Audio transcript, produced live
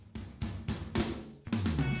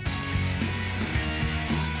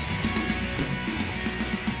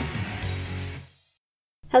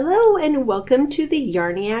Hello and welcome to the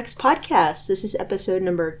Yarniacs podcast. This is episode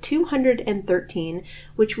number 213,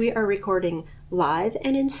 which we are recording live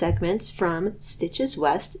and in segments from Stitches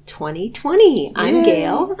West 2020. I'm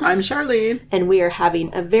Gail. I'm Charlene. And we are having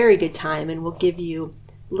a very good time, and we'll give you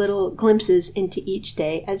little glimpses into each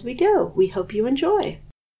day as we go. We hope you enjoy.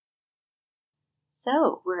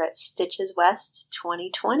 So, we're at Stitches West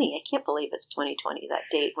 2020. I can't believe it's 2020, that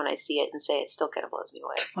date. When I see it and say it still kind of blows me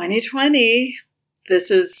away. 2020.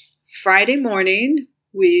 This is Friday morning.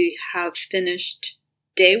 We have finished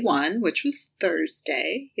day one, which was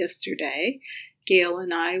Thursday, yesterday. Gail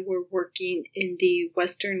and I were working in the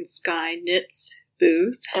Western Sky Knits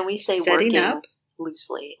booth. And we say working up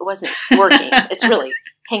loosely. It wasn't working. It's really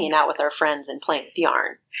hanging out with our friends and playing with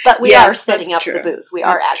yarn. But we are setting up the booth. We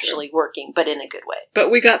are actually working, but in a good way.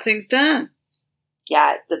 But we got things done.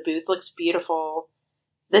 Yeah, the booth looks beautiful.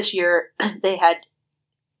 This year, they had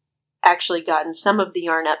actually gotten some of the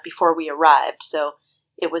yarn up before we arrived, so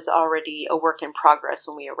it was already a work in progress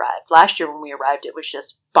when we arrived. Last year when we arrived, it was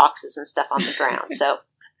just boxes and stuff on the ground. So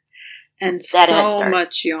and so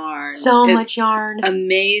much yarn. Much yarn.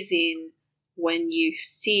 Amazing when you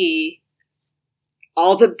see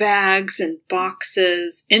all the bags and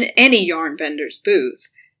boxes in any yarn vendor's booth,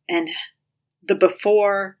 and the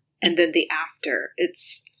before and then the after.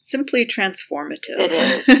 It's simply transformative. It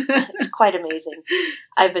is. It's quite amazing.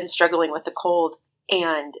 I've been struggling with a cold,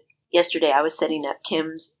 and yesterday I was setting up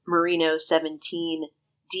Kim's Merino 17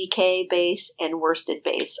 DK base and worsted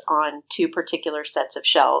base on two particular sets of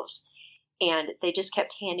shelves. And they just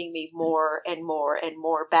kept handing me more and more and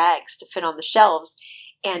more bags to fit on the shelves.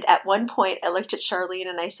 And at one point I looked at Charlene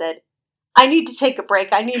and I said, I need to take a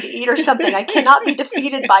break. I need to eat or something. I cannot be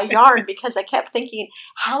defeated by yarn, because I kept thinking,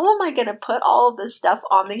 how am I going to put all of this stuff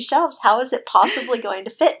on these shelves? How is it possibly going to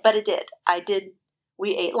fit? But it did.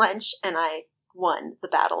 We ate lunch and I won the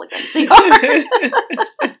battle against the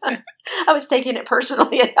yarn. I was taking it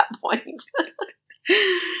personally at that point.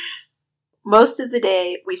 Most of the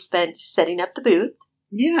day we spent setting up the booth.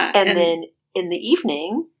 Yeah. And then in the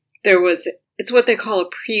evening, it's what they call a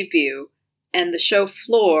preview. And the show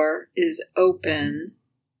floor is open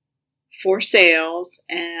for sales,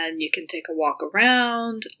 and you can take a walk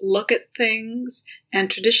around, look at things.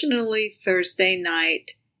 And traditionally, Thursday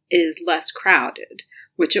night is less crowded,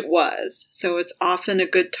 which it was. So it's often a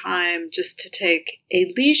good time just to take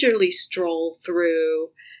a leisurely stroll through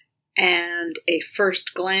and a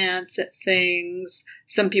first glance at things.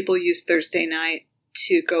 Some people use Thursday night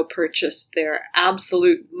to go purchase their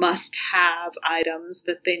absolute must-have items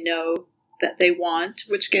that they know that they want,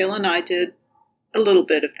 which Gail and I did a little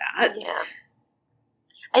bit of that. Yeah.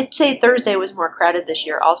 I'd say Thursday was more crowded this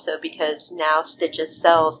year also because now Stitches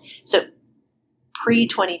sells. So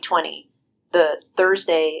pre-2020, the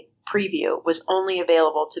Thursday preview was only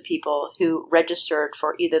available to people who registered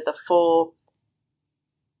for either the full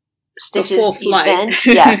Stitches event,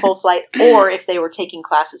 full flight, or if they were taking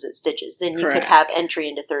classes at Stitches, then you could have entry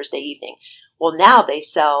into Thursday evening. Well, now they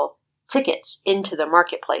sell tickets into the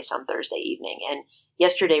marketplace on Thursday evening, and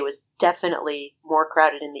yesterday was definitely more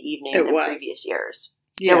crowded in the evening than previous years.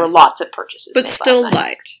 Yes. There were lots of purchases, but still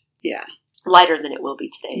light. Yeah, lighter than it will be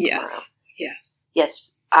today and tomorrow.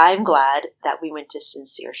 Yes. I'm glad that we went to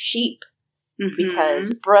Sincere Sheep,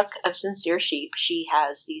 because Brooke of Sincere Sheep, she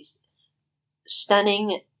has these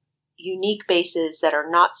stunning, unique bases that are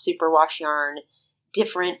not superwash yarn,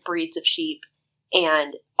 different breeds of sheep,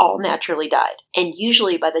 and all naturally dyed. And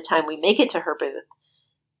usually by the time we make it to her booth,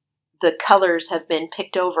 the colors have been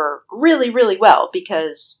picked over really, really well,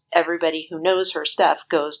 because everybody who knows her stuff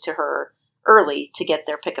goes to her early to get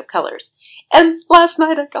their pick of colors. And last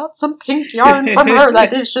night I got some pink yarn from her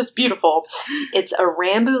that is just beautiful. It's a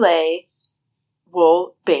Rambouillet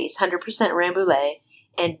wool base, 100% Rambouillet,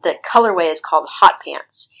 and the colorway is called Hot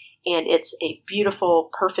Pants. And it's a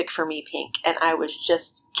beautiful, perfect for me pink. And I was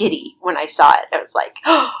just giddy when I saw it. I was like,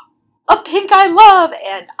 oh, a pink I love!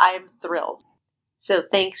 And I'm thrilled. So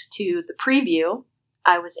thanks to the preview,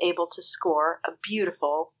 I was able to score a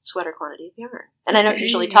beautiful sweater quantity of yarn. And I don't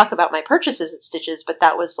usually talk about my purchases at Stitches, but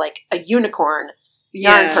that was like a unicorn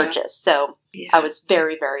yarn purchase. So I was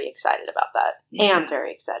very, very excited about that. Yeah. Am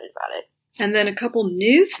very excited about it. And then a couple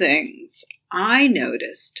new things I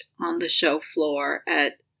noticed on the show floor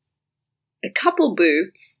at a couple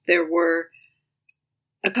booths. There were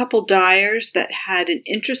a couple dyers that had an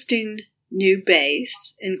interesting new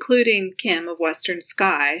base, including Kim of Western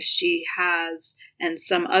Sky. She has, and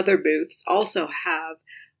some other booths also have,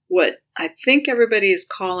 what I think everybody is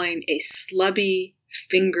calling a slubby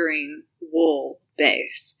fingering wool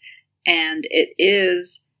base. And it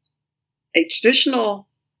is a traditional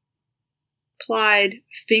plied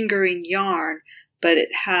fingering yarn, but it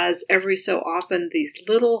has every so often these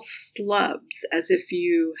little slubs, as if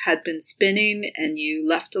you had been spinning and you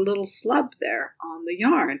left a little slub there on the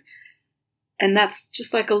yarn. And that's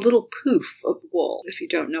just like a little poof of wool, if you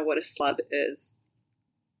don't know what a slub is.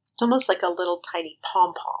 It's almost like a little tiny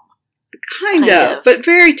pom-pom. Kind of, but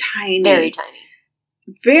very tiny. Very tiny.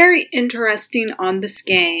 Very interesting on the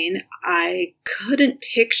skein. I couldn't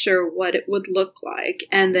picture what it would look like.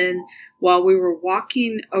 And then while we were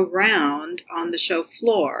walking around on the show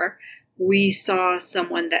floor, we saw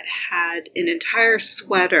someone that had an entire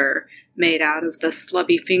sweater made out of the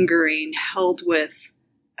slubby fingering held with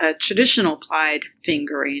a traditional plied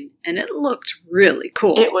fingering, and it looked really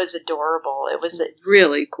cool. It was adorable. It was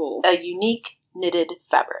really cool. A unique knitted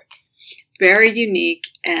fabric. Very unique,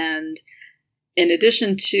 and in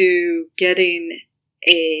addition to getting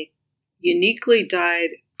a uniquely dyed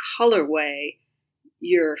colorway,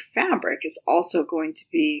 your fabric is also going to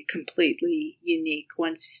be completely unique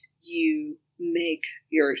once you make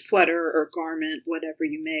your sweater or garment, whatever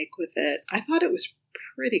you make with it. I thought it was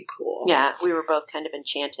pretty cool. Yeah, we were both kind of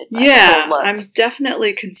enchanted by the whole look. I'm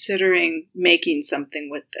definitely considering making something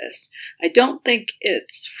with this. I don't think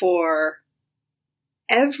it's for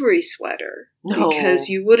every sweater, because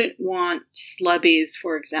you wouldn't want slubbies,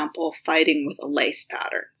 for example, fighting with a lace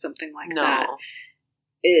pattern, something like that.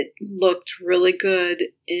 It looked really good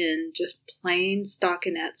in just plain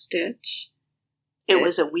stockinette stitch. It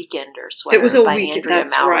was a weekender sweater. It was a by weekend. Andrea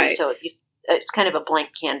That's Mowry, right. So it's kind of a blank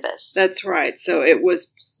canvas. That's right. So it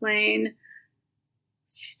was plain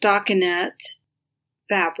stockinette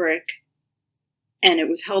fabric, and it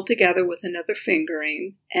was held together with another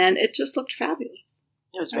fingering, and it just looked fabulous.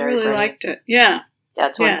 It was I very really pretty. liked it. Yeah.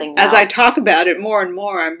 That's one thing. Now. As I talk about it more and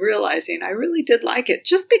more, I'm realizing I really did like it,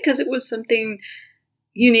 just because it was something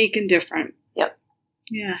unique and different. Yep.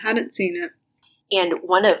 Yeah, hadn't seen it. And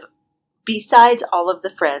besides all of the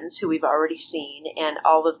friends who we've already seen and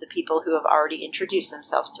all of the people who have already introduced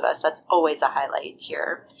themselves to us, that's always a highlight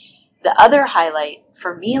here. The other highlight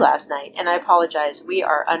for me last night, and I apologize, we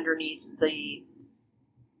are underneath the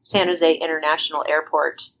San Jose International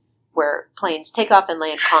Airport where planes take off and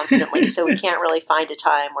land constantly, so we can't really find a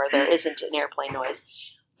time where there isn't an airplane noise.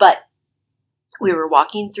 But we were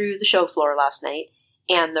walking through the show floor last night,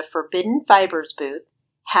 and the Forbidden Fibers booth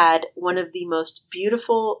had one of the most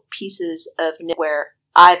beautiful pieces of knitwear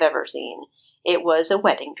I've ever seen. It was a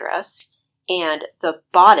wedding dress, and the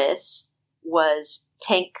bodice was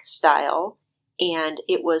tank style, and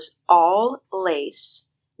it was all lace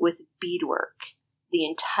with beadwork, the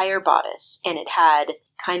entire bodice, and it had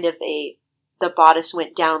kind of the bodice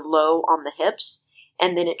went down low on the hips,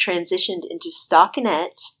 and then it transitioned into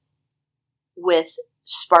stockinette with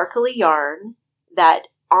sparkly yarn that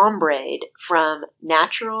ombre'd from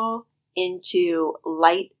natural into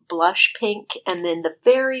light blush pink, and then the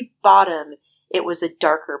very bottom, it was a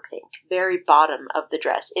darker pink, very bottom of the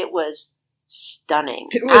dress. It was stunning.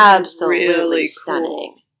 It was absolutely really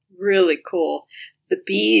stunning. Cool. Really cool. The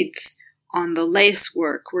beads on the lace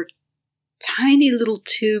work were tiny little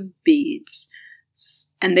tube beads,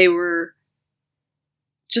 and they were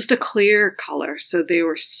just a clear color, so they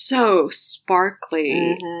were so sparkly.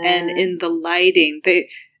 Mm-hmm. And in the lighting,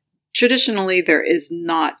 traditionally there is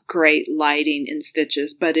not great lighting in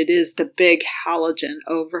stitches, but it is the big halogen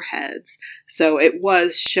overheads, so it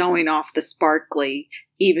was showing off the sparkly,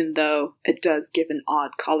 even though it does give an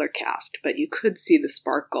odd color cast, but you could see the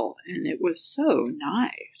sparkle, and it was so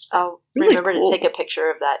nice. I'll really remember cool. to take a picture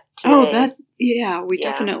of that today. We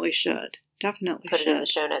definitely should. Definitely Put should. it in the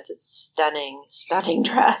show notes. It's stunning, stunning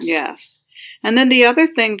dress. Yes. And then the other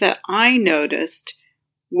thing that I noticed,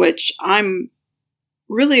 which I'm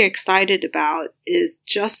really excited about, is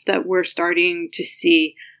just that we're starting to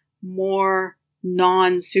see more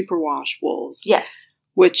non-superwash wools. Yes.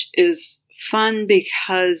 Which is fun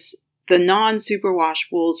because the non-superwash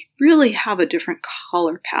wools really have a different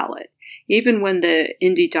color palette. Even when the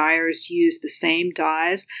indie dyers use the same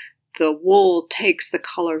dyes, the wool takes the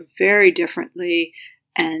color very differently,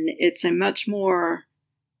 and it's a much more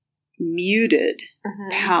muted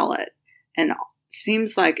palette. And it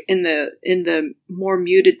seems like in the more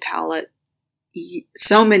muted palette,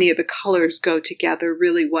 so many of the colors go together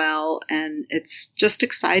really well, and it's just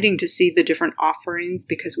exciting to see the different offerings,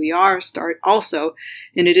 because we are also,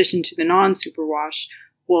 in addition to the non-superwash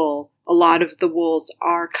wool, a lot of the wools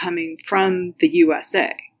are coming from the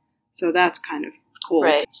USA. So that's kind of cool.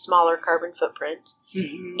 Right. Smaller carbon footprint,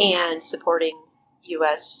 and supporting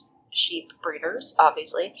U.S. sheep breeders,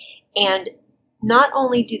 obviously. And not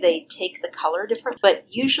only do they take the color different, but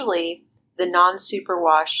usually the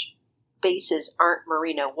non-superwash bases aren't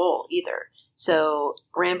merino wool either. So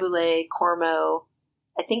Rambouillet, Cormo,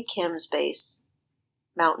 I think Kim's base,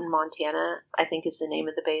 Mountain, Montana, I think is the name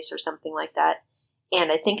of the base or something like that.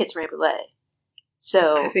 And I think it's Rambouillet.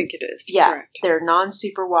 So I think it is. Yeah, correct. They're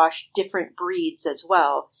non-superwash, different breeds as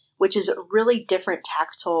well, which is a really different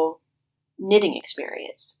tactile knitting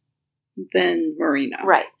experience than merino.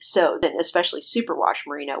 Right. So then especially superwash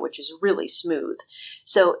merino, which is really smooth.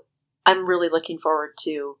 So I'm really looking forward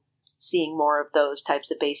to seeing more of those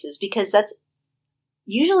types of bases, because that's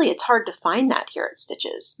usually it's hard to find that here at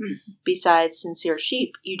Stitches. Mm-hmm. Besides Sincere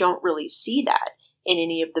Sheep, you don't really see that in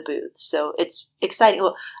any of the booths. So it's exciting.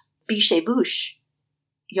 Well, Biche Bouche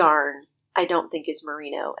yarn, I don't think is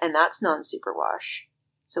merino, and that's non-superwash.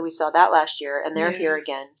 So we saw that last year, and they're here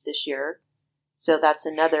again this year. So that's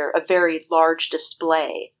a very large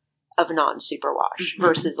display of non-superwash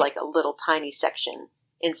versus like a little tiny section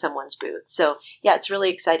in someone's booth. So yeah, it's really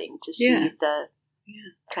exciting to see the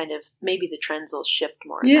kind of, maybe the trends will shift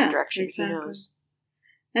more in that direction. Exactly. Who knows?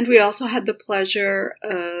 And we also had the pleasure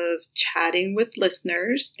of chatting with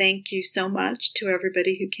listeners. Thank you so much to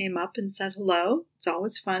everybody who came up and said hello. It's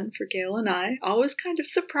always fun for Gail and I. Always kind of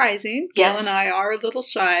surprising. Gail and I are a little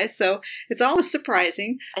shy, so it's always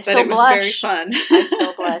surprising. But it was very fun. I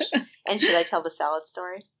still blush. And should I tell the salad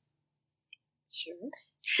story? Sure.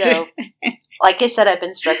 So, like I said, I've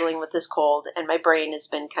been struggling with this cold, and my brain has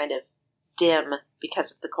been kind of dim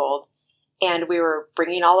because of the cold. And we were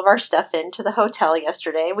bringing all of our stuff into the hotel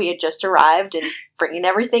yesterday. We had just arrived and bringing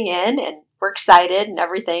everything in, and we're excited and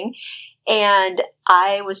everything. And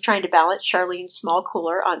I was trying to balance Charlene's small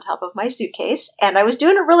cooler on top of my suitcase, and I was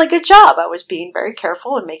doing a really good job. I was being very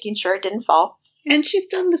careful and making sure it didn't fall. And she's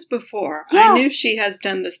done this before. Yeah. I knew she has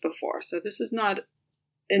done this before, so this is not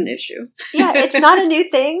an issue. Yeah, it's not a new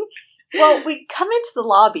thing. Well, we come into the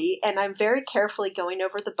lobby, and I'm very carefully going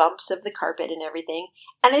over the bumps of the carpet and everything,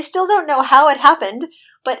 and I still don't know how it happened,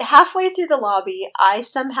 but halfway through the lobby, I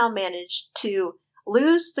somehow managed to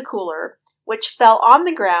lose the cooler, which fell on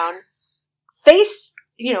the ground, face,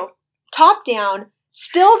 top down,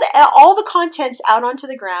 spilled all the contents out onto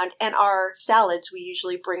the ground, and our salads, we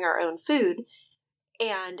usually bring our own food,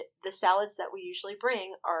 and the salads that we usually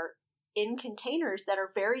bring are in containers that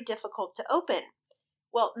are very difficult to open.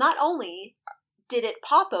 Well, not only did it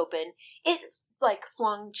pop open, it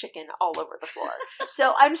flung chicken all over the floor.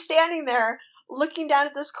 So I'm standing there looking down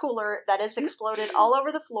at this cooler that has exploded all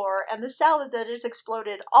over the floor, and the salad that has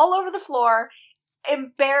exploded all over the floor,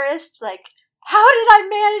 embarrassed, how did I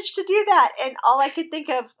manage to do that? And all I could think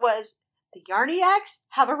of was, the Yarniacs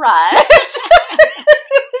have arrived.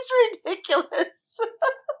 It was ridiculous.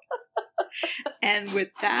 And with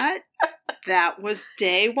that was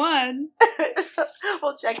day one.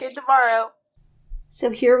 We'll check in tomorrow. So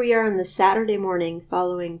here we are on the Saturday morning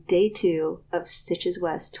following day 2 of Stitches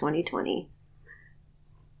West 2020.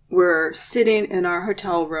 We're sitting in our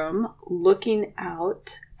hotel room looking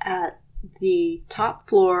out at the top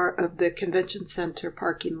floor of the convention center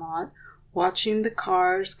parking lot, watching the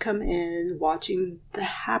cars come in, watching the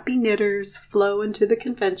happy knitters flow into the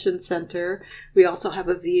convention center. We also have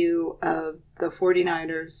a view of the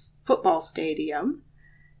 49ers football stadium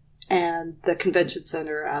and the convention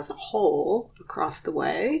center as a whole across the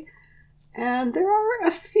way. And there are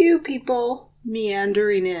a few people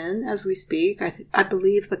meandering in as we speak. I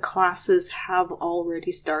believe the classes have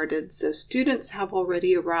already started, so students have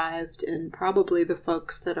already arrived, and probably the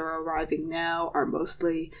folks that are arriving now are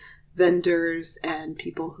mostly vendors and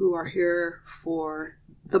people who are here for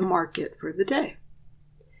the market for the day.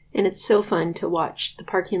 And it's so fun to watch the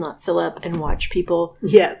parking lot fill up and watch people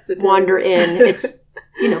wander in. It's,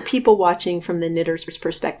 people watching from the knitter's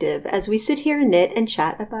perspective as we sit here and knit and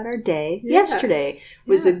chat about our day. Yesterday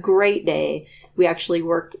was a great day. We actually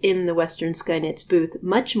worked in the Western Sky Knits booth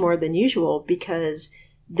much more than usual because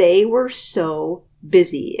they were so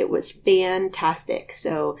busy. It was fantastic.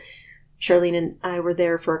 So Charlene and I were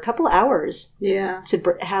there for a couple hours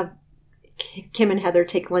to have Kim and Heather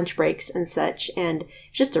take lunch breaks and such, and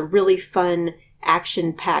just a really fun,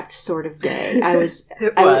 action-packed sort of day.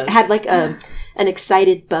 I had an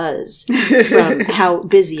excited buzz from how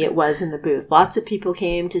busy it was in the booth. Lots of people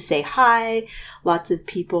came to say hi. Lots of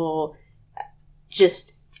people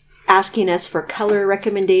just asking us for color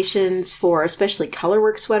recommendations for, especially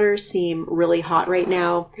colorwork sweaters seem really hot right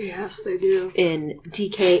now. Yes, they do. In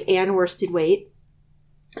DK and worsted weight.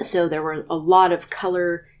 So there were a lot of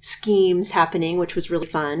color schemes happening, which was really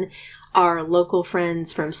fun. Our local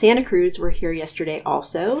friends from Santa Cruz were here yesterday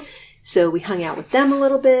also. So we hung out with them a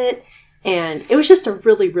little bit. And it was just a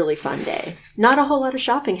really, really fun day. Not a whole lot of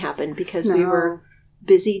shopping happened because we were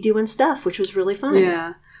busy doing stuff, which was really fun.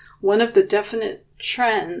 Yeah. One of the definite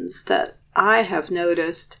trends that I have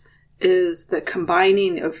noticed is the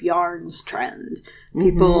combining of yarns trend.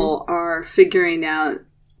 People are figuring out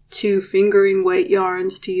 2 fingering weight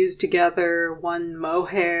yarns to use together, 1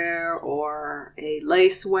 mohair or a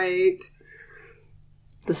lace weight.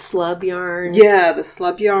 The slub yarn. Yeah, the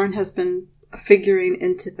slub yarn has been figuring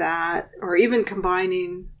into that, or even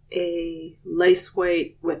combining a lace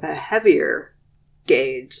weight with a heavier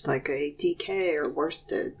gauge, like a DK or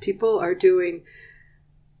worsted. People are doing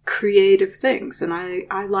creative things, and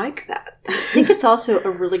I like that. I think it's also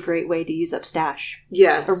a really great way to use up stash.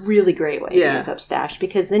 Yes. A really great way to use up stash,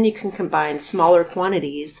 because then you can combine smaller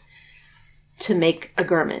quantities to make a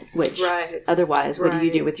garment, which otherwise, what do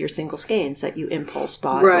you do with your single skeins that you impulse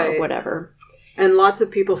bought or whatever? And lots of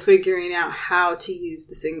people figuring out how to use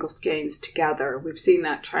the single skeins together. We've seen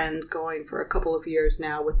that trend going for a couple of years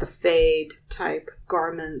now with the fade type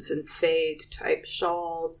garments and fade type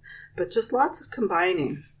shawls, but just lots of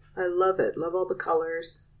combining. I love it. Love all the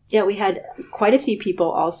colors. Yeah, we had quite a few people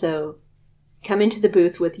also come into the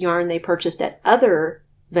booth with yarn they purchased at other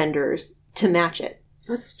vendors to match it.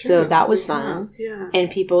 That's true. So that was fun. And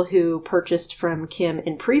people who purchased from Kim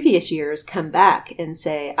in previous years come back and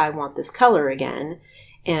say, I want this color again.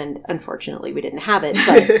 And unfortunately, we didn't have it.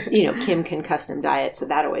 But, Kim can custom dye it, so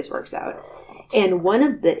that always works out. And one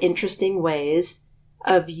of the interesting ways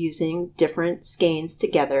of using different skeins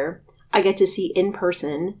together, I get to see in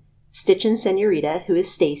person Stitchin' Senorita, who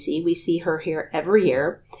is Stacy. We see her here every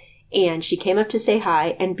year. And she came up to say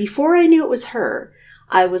hi. And before I knew it was her,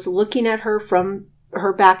 I was looking at her from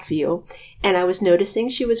her back view, and I was noticing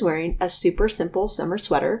she was wearing a super simple summer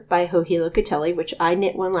sweater by Joji Locatelli, which I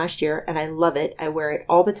knit one last year, and I love it. I wear it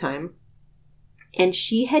all the time. And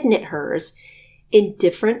she had knit hers in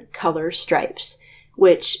different color stripes,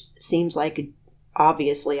 which seems like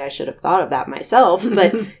obviously I should have thought of that myself,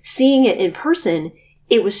 but seeing it in person,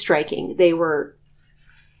 it was striking. They were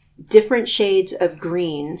different shades of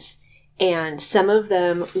greens, and some of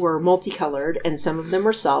them were multicolored and some of them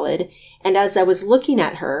were solid. And as I was looking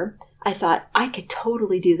at her, I thought, I could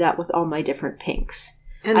totally do that with all my different pinks.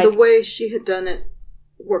 And the way she had done it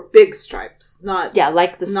were big stripes, not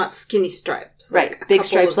not skinny stripes. Right, like big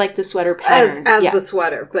stripes like the sweater pattern. As the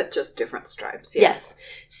sweater, but just different stripes. Yes.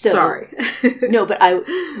 So, sorry. No, but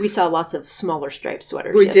we saw lots of smaller striped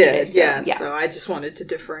sweaters We yesterday, did, yes. So I just wanted to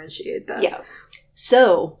differentiate that. Yeah.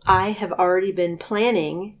 So I have already been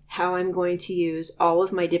planning how I'm going to use all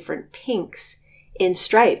of my different pinks in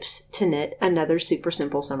stripes to knit another super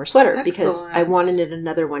simple summer sweater. Excellent. Because I want to knit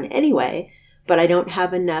another one anyway, but I don't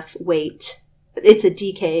have enough weight. It's a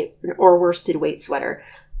DK or worsted weight sweater.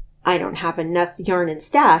 I don't have enough yarn and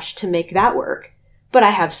stash to make that work, but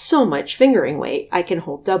I have so much fingering weight I can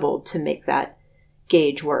hold double to make that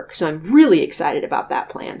gauge work. So I'm really excited about that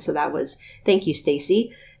plan. So that was, thank you,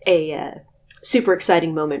 Stacy, a super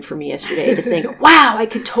exciting moment for me yesterday to think, wow, I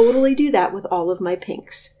could totally do that with all of my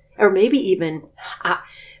pinks. Or maybe even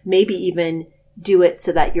do it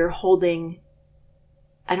so that you're holding,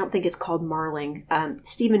 I don't think it's called marling.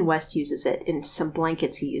 Stephen West uses it in some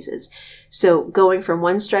blankets he uses. So going from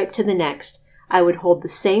one stripe to the next, I would hold the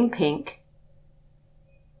same pink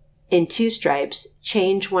in 2 stripes,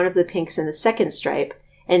 change one of the pinks in the second stripe,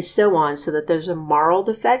 and so on, so that there's a marled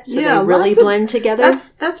effect, so they really blend together.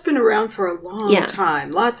 That's been around for a long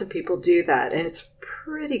time. Lots of people do that, and it's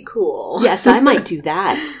pretty cool. Yes, I might do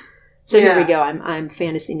that. So here we go. I'm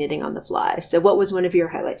fantasy knitting on the fly. So what was one of your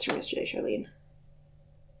highlights from yesterday, Charlene?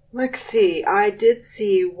 Let's see. I did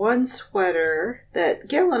see one sweater that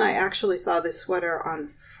Gail and I actually saw this sweater on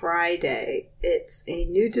Friday. It's a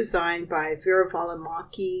new design by Vera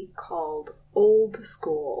Valimaki called Old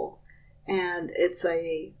School. And it's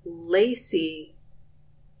a lacy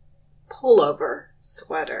pullover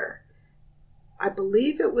sweater. I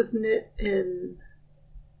believe it was knit in,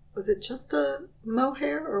 was it just a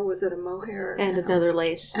mohair or was it a mohair? And another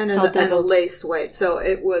lace. And a lace weight. So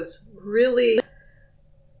it was really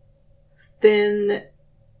thin,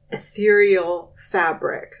 ethereal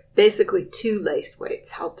fabric. Basically 2 lace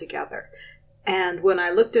weights held together. And when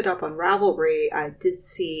I looked it up on Ravelry, I did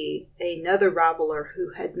see another Raveler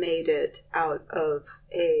who had made it out of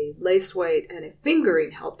a lace weight and a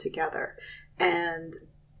fingering held together. And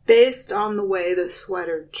based on the way the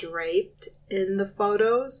sweater draped in the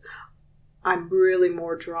photos, I'm really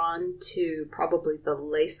more drawn to probably the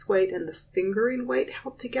lace weight and the fingering weight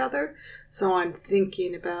held together. So I'm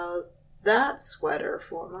thinking about that sweater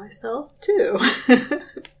for myself too.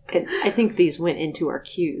 And I think these went into our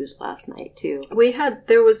queues last night too.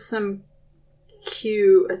 There was some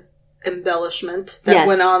queue embellishment that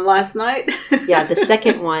went on last night. Yeah, the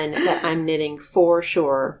second one that I'm knitting for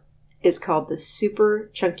sure is called the Super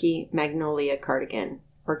Chunky Magnolia Cardigan,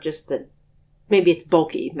 or just maybe it's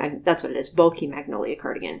bulky. That's what it is, bulky Magnolia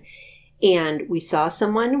Cardigan. And we saw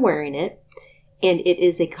someone wearing it, and it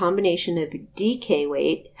is a combination of DK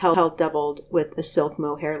weight, held doubled with a silk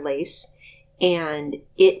mohair lace, and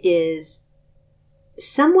it is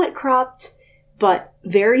somewhat cropped, but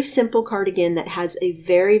very simple cardigan that has a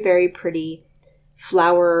very, very pretty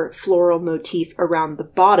floral motif around the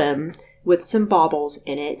bottom with some baubles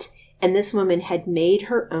in it. And this woman had made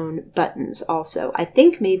her own buttons also. I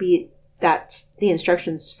think maybe that's the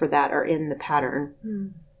instructions for that are in the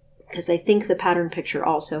pattern, because I think the pattern picture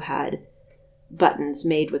also had buttons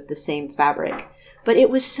made with the same fabric. But it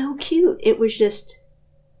was so cute. It was just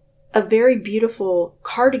a very beautiful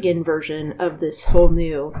cardigan version of this whole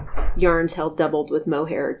new yarns held doubled with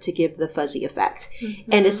mohair to give the fuzzy effect.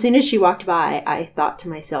 And as soon as she walked by, I thought to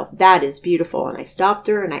myself, that is beautiful. And I stopped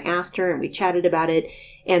her and I asked her and we chatted about it.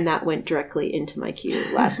 And that went directly into my queue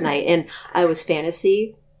last night. And I was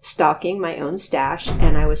fantasy stalking my own stash.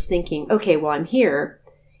 And I was thinking, okay, well, I'm here.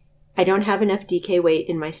 I don't have enough DK weight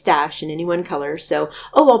in my stash in any one color. So,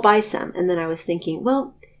 I'll buy some. And then I was thinking,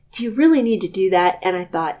 well, do you really need to do that? And I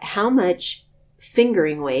thought, how much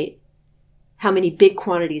fingering weight, how many big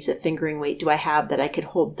quantities of fingering weight do I have that I could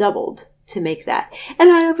hold doubled to make that?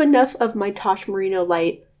 And I have enough of my Tosh Merino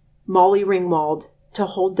Light Molly Ringwald to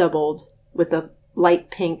hold doubled with a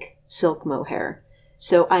light pink silk mohair.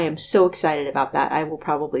 So I am so excited about that. I will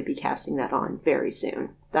probably be casting that on very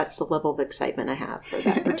soon. That's the level of excitement I have for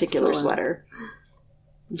that particular sweater.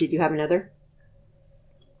 Did you have another?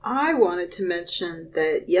 I wanted to mention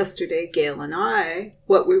that yesterday, Gail and I,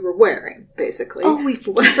 what we were wearing, basically. Oh, we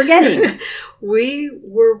keep forgetting. We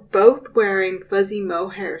were both wearing fuzzy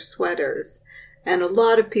mohair sweaters, and a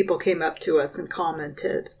lot of people came up to us and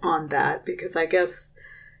commented on that, because I guess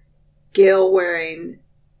Gail wearing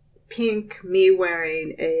pink, me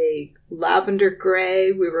wearing a lavender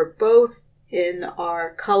gray. We were both in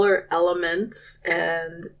our color elements,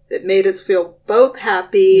 and it made us feel both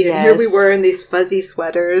happy. Yes. And here we were in these fuzzy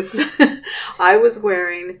sweaters. I was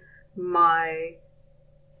wearing my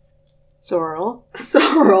Sorrel.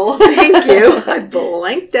 Thank you. I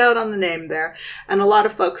blanked out on the name there. And a lot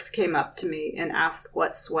of folks came up to me and asked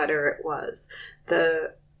what sweater it was.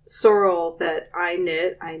 The sorrel that I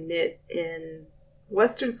knit in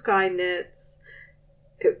Western Sky Knits.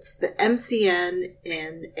 It's the MCN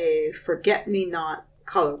in a Forget-Me-Not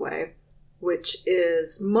colorway, which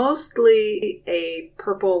is mostly a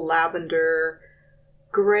purple lavender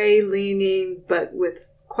gray leaning, but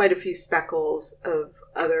with quite a few speckles of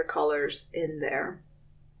other colors in there.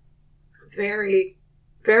 Very,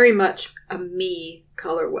 very much a me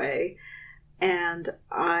colorway. And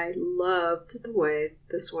I loved the way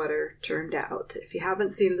the sweater turned out. If you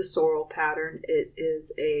haven't seen the sorrel pattern, it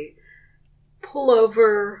is a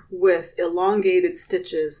pullover with elongated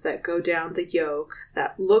stitches that go down the yoke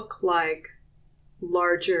that look like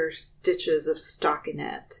larger stitches of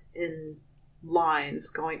stockinette in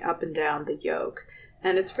lines going up and down the yoke.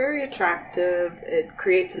 And it's very attractive. It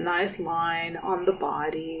creates a nice line on the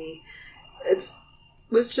body. It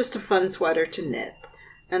was just a fun sweater to knit.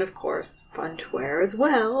 And of course, fun to wear as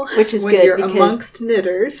well. Which is when good, you're because amongst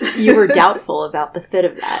knitters. You were doubtful about the fit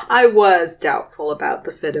of that. I was doubtful about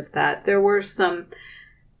the fit of that. There were some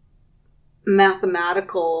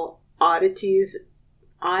mathematical oddities,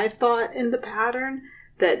 I thought, in the pattern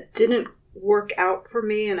that didn't work out for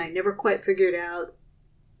me, and I never quite figured out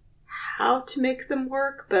how to make them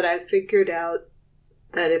work, but I figured out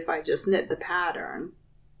that if I just knit the pattern,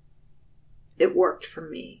 it worked for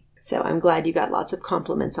me. So I'm glad you got lots of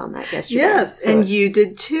compliments on that yesterday. Yes, and you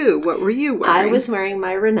did too. What were you wearing? I was wearing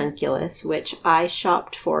my ranunculus, which I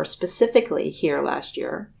shopped for specifically here last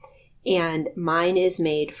year. And mine is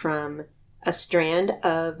made from a strand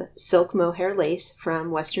of silk mohair lace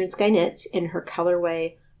from Western Sky Knits in her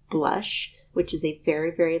colorway Blush, which is a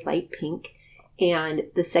very, very light pink. And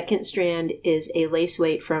the second strand is a lace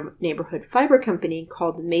weight from Neighborhood Fiber Company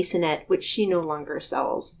called Masonette, which she no longer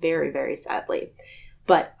sells, very, very sadly.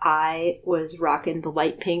 But I was rocking the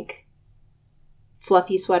light pink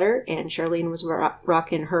fluffy sweater, and Charlene was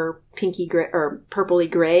rocking her pinky gray or purpley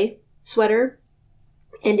gray sweater.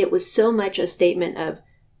 And it was so much a statement of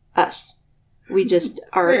us. We just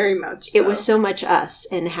are. Very much so. It was so much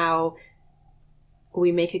us and how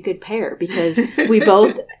we make a good pair, because we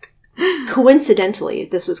both, coincidentally,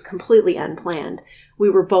 this was completely unplanned. We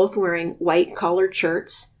were both wearing white collared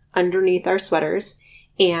shirts underneath our sweaters.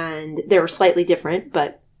 And they were slightly different,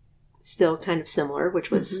 but still kind of similar,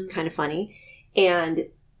 which was kind of funny. And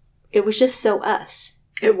it was just so us.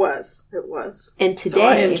 It was. And today, so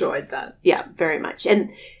I enjoyed that. Yeah, very much.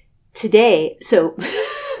 And today, so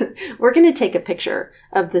we're going to take a picture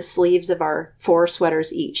of the sleeves of our 4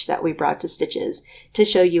 sweaters each that we brought to Stitches to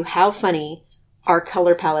show you how funny our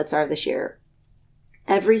color palettes are this year.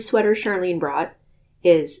 Every sweater Charlene brought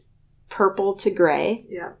is purple to gray.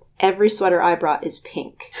 Yeah. Every sweater I brought is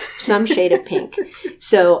pink, some shade of pink.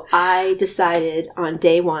 So I decided on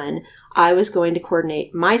day 1, I was going to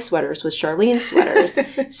coordinate my sweaters with Charlene's sweaters.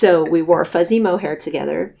 So we wore fuzzy mohair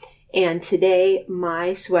together. And today,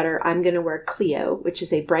 my sweater, I'm going to wear Cleo, which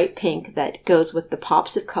is a bright pink that goes with the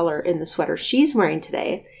pops of color in the sweater she's wearing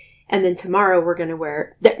today. And then tomorrow, we're going to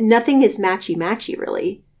wear... Nothing is matchy-matchy,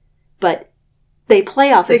 really. But they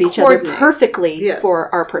play off of each other perfectly for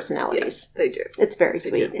our personalities. Yes, they do. It's very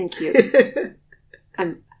sweet and cute.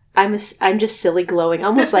 I'm just silly glowing,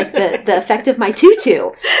 almost like the effect of my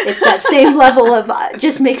tutu. It's that same level of...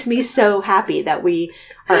 just makes me so happy that we...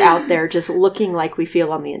 are out there just looking like we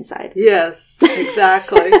feel on the inside. Yes,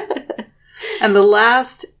 exactly. And the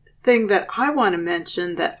last thing that I want to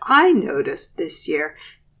mention that I noticed this year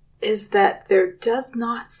is that there does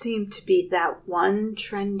not seem to be that one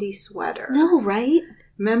trendy sweater. No, right?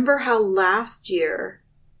 Remember how last year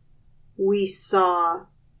we saw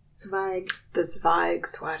the Zweig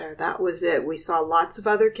sweater? That was it. We saw lots of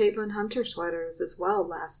other Caitlin Hunter sweaters as well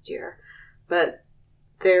last year. But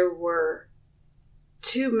there were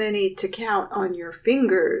too many to count on your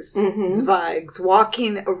fingers, Zweigs,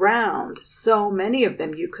 walking around. So many of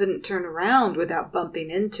them you couldn't turn around without bumping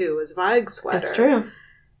into a Zweig sweater. That's true.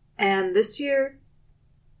 And this year,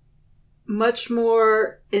 much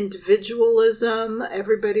more individualism.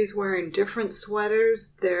 Everybody's wearing different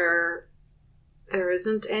sweaters. There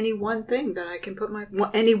isn't any one thing that I can put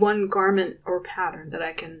any one garment or pattern that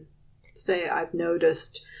I can say I've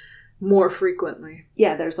noticed more frequently.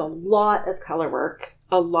 Yeah, there's a lot of color work,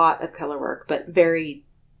 but very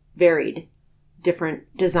varied, different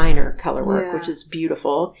designer color work, which is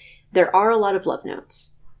beautiful. There are a lot of love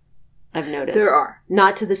notes, I've noticed. There are.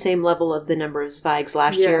 Not to the same level of the number of Zweigs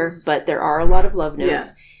last year, but there are a lot of love notes.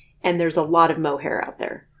 Yes. And there's a lot of mohair out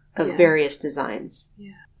there of various designs.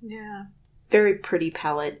 Yeah. Very pretty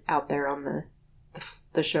palette out there on the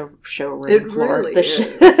showroom it floor. Really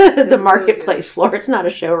the marketplace floor. It's not a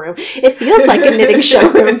showroom. It feels like a knitting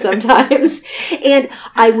showroom sometimes. And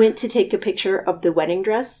I went to take a picture of the wedding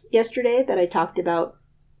dress yesterday that I talked about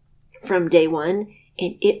from day 1,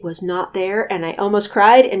 and it was not there, and I almost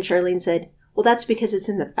cried, and Charlene said, well, that's because it's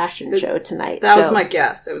in the fashion show tonight. That was my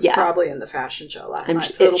guess. It was probably in the fashion show last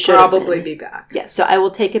night, so it'll probably be back. Yeah, so I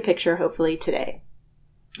will take a picture hopefully today.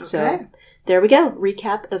 Okay. So there we go.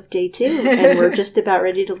 Recap of day 2. And we're just about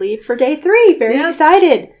ready to leave for day 3. Very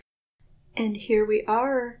excited. And here we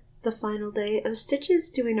are, the final day of Stitches,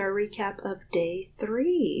 doing our recap of day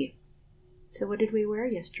 3. So what did we wear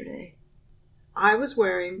yesterday? I was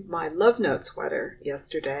wearing my Love Note sweater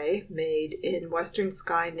yesterday, made in Western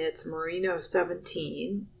Sky Knits Merino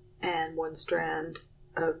 17 and 1 strand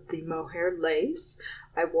of the mohair lace.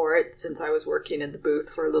 I wore it since I was working in the booth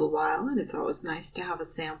for a little while, and it's always nice to have a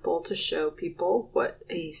sample to show people what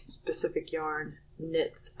a specific yarn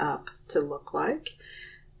knits up to look like.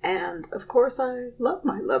 And, of course, I love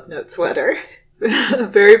my Love Note sweater. A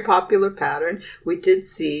very popular pattern. We did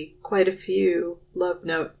see quite a few Love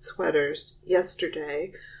Note sweaters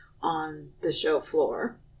yesterday on the show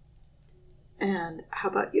floor. And how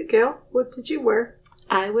about you, Gail? What did you wear?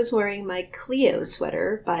 I was wearing my Cleo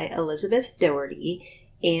sweater by Elizabeth Doherty,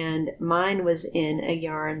 and mine was in a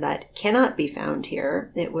yarn that cannot be found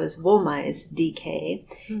here. It was Woolmy's DK,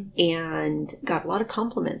 and got a lot of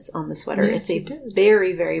compliments on the sweater. Yes, it's a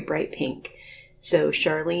very, very bright pink. So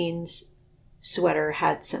Charlene's sweater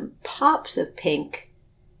had some pops of pink,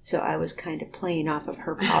 so I was kind of playing off of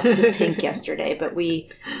her pops of pink yesterday. But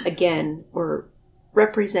we, again, were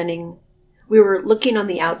representing... We were looking on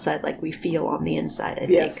the outside like we feel on the inside, I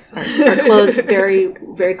think. Our clothes very,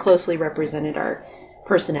 very closely represented our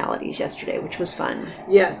personalities yesterday, which was fun.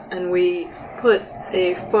 Yes, and we put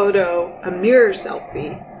a mirror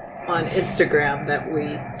selfie on Instagram that we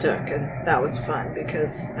took, and that was fun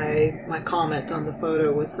because my comment on the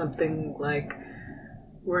photo was something like,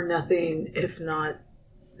 we're nothing if not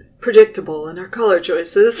predictable in our color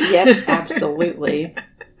choices. Yep, absolutely.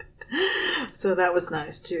 So that was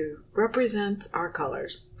nice to represent our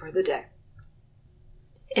colors for the day.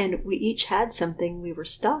 And we each had something we were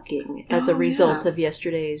stocking as a result of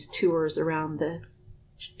yesterday's tours around the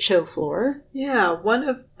show floor. Yeah, one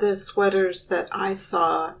of the sweaters that I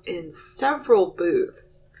saw in several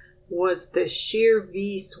booths was the sheer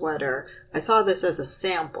V sweater. I saw this as a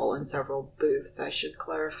sample in several booths, I should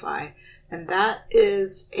clarify. And that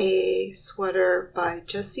is a sweater by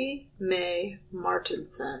Jessie Mae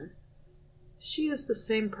Martinson. She is the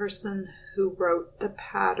same person who wrote the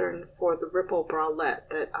pattern for the ripple bralette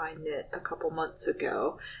that I knit a couple months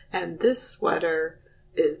ago. And this sweater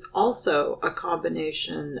is also a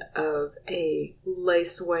combination of a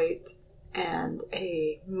lace weight and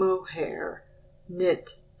a mohair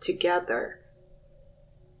knit together.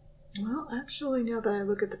 Well, actually, now that I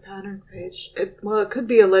look at the pattern page, it could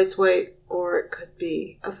be a lace weight or it could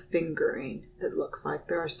be a fingering, it looks like.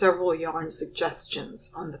 There are several yarn suggestions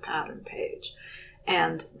on the pattern page.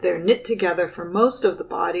 And they're knit together for most of the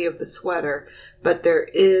body of the sweater, but there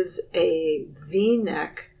is a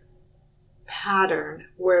V-neck pattern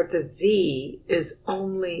where the V is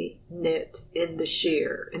only knit in the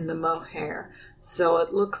sheer, in the mohair. So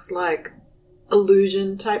it looks like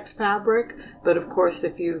illusion type fabric, but of course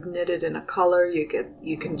if you've knitted in a color, you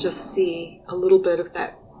can just see a little bit of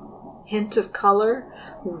that hint of color.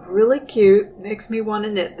 Really cute. Makes me want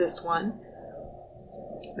to knit this one.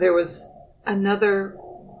 There was another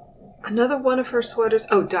one of her sweaters.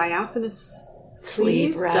 Oh, diaphanous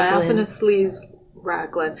sleeves. Diaphanous sleeves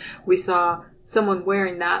raglan. We saw someone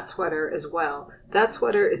wearing that sweater as well. That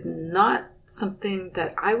sweater is not something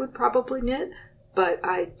that I would probably knit, but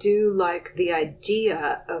I do like the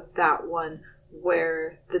idea of that one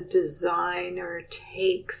where the designer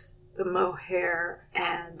takes the mohair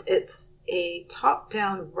and it's a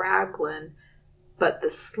top-down raglan, but the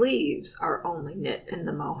sleeves are only knit in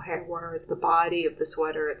the mohair, whereas the body of the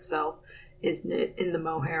sweater itself is knit in the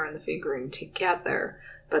mohair and the fingering together,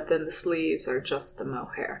 but then the sleeves are just the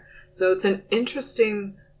mohair. So it's an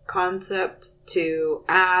interesting concept to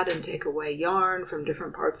add and take away yarn from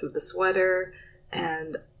different parts of the sweater.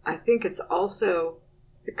 And I think it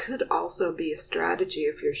could also be a strategy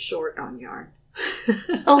if you're short on yarn.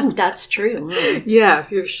 Oh, that's true. Yeah, if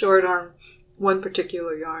you're short on one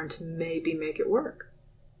particular yarn to maybe make it work.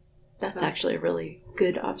 That's actually a really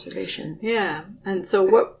good observation. Yeah. And so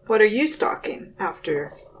what are you stocking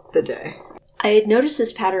after the day? I had noticed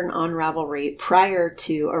this pattern on Ravelry prior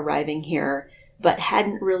to arriving here, but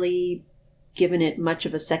hadn't really given it much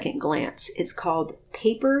of a second glance. It's called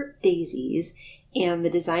Paper Daisies, and the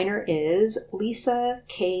designer is Lisa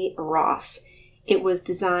K. Ross. It was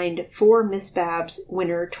designed for Miss Bab's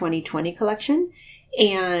Winter 2020 collection,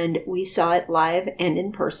 and we saw it live and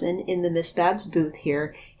in person in the Miss Bab's booth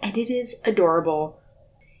here, and it is adorable.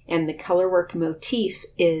 And the colorwork motif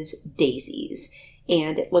is daisies,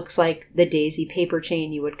 and it looks like the daisy paper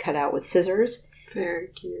chain you would cut out with scissors. Very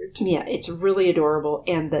cute. Yeah, it's really adorable,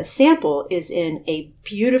 and the sample is in a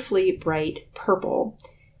beautifully bright purple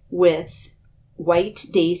with white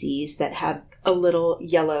daisies that have a little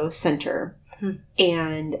yellow center.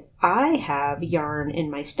 And I have yarn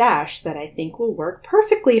in my stash that I think will work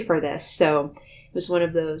perfectly for this. So it was one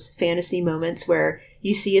of those fantasy moments where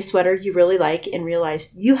you see a sweater you really like and realize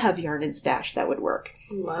you have yarn in stash that would work.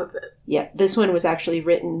 Love it. Yeah, this one was actually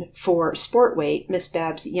written for sport weight, Miss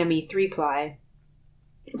Bab's Yummy 3-ply.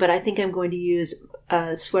 But I think I'm going to use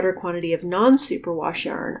a sweater quantity of non-superwash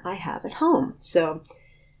yarn I have at home. So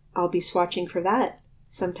I'll be swatching for that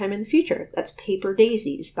sometime in the future. That's Paper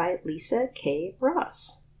Daisies by Lisa K.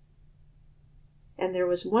 Ross. And there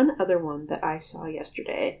was one other one that I saw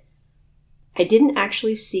yesterday. I didn't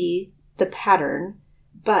actually see the pattern,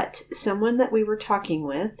 but someone that we were talking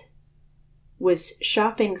with was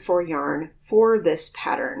shopping for yarn for this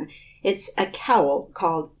pattern. It's a cowl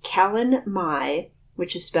called Callan Mai,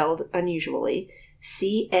 which is spelled unusually,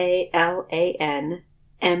 Callanmai,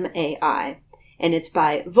 and it's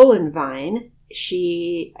by Woolenvine.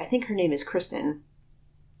 I think her name is Kristen.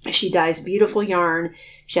 She dyes beautiful yarn.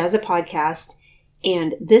 She has a podcast,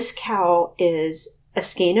 and this cowl is a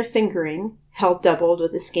skein of fingering held doubled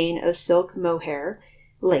with a skein of silk mohair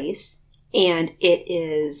lace, and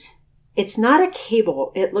it's not a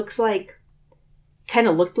cable. It looked like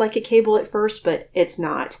a cable at first, but it's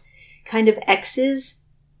not. Kind of X's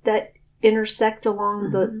that intersect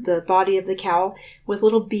along the body of the cowl with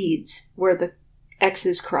little beads where the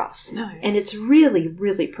X's cross. Nice. And it's really,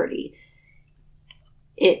 really pretty.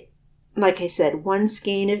 It, like I said, one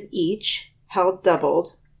skein of each held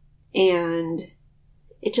doubled, and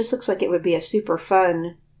it just looks like it would be a super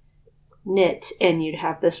fun knit, and you'd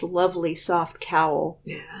have this lovely soft cowl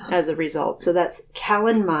as a result. So that's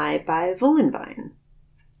Callan Mai by Woolenvine.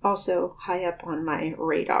 Also high up on my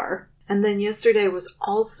radar. And then yesterday was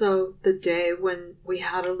also the day when we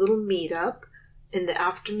had a little meetup in the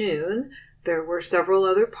afternoon. There were several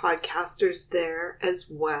other podcasters there as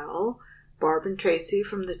well. Barb and Tracy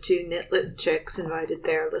from the Two Knitlit Chicks invited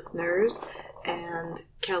their listeners, and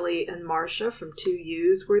Kelly and Marcia from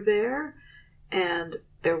 2U's were there. And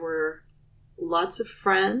there were lots of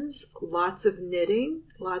friends, lots of knitting.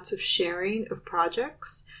 lots of sharing of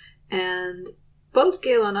projects. And both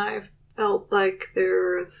Gail and I felt like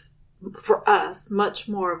there's, for us, much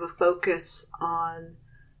more of a focus on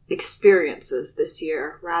experiences this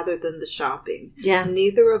year rather than the shopping. Yeah.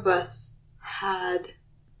 Neither of us had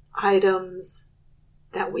items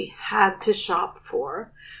that we had to shop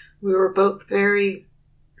for. We were both very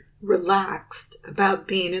relaxed about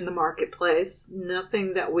being in the marketplace.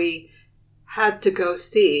 Nothing that we had to go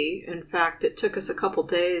see. In fact, it took us a couple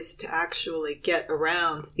days to actually get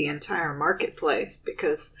around the entire marketplace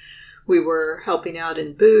because we were helping out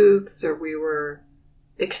in booths or we were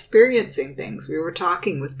experiencing things. We were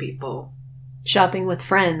talking with people. Shopping with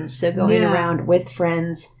friends. So going around with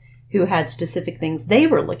friends who had specific things they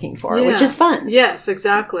were looking for, which is fun. Yes,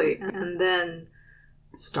 exactly. And then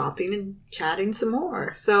stopping and chatting some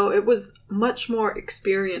more. So it was much more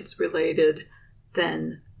experience related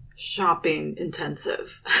than shopping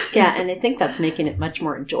intensive. Yeah, and I think that's making it much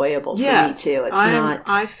more enjoyable for me too. It's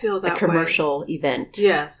I feel that a commercial event.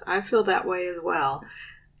 Yes, I feel that way as well.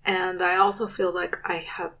 And I also feel like I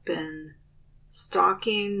have been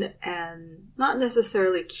stalking and not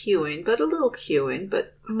necessarily queuing, but a little queuing,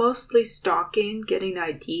 but mostly stalking, getting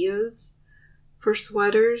ideas for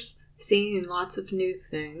sweaters, seeing lots of new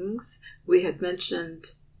things. We had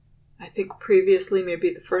mentioned, I think previously,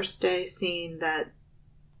 maybe the first day, seeing that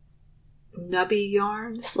nubby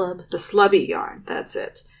yarn. The slubby yarn, that's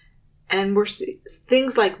it. And we're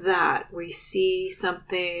things like that. We see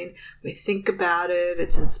something, we think about it,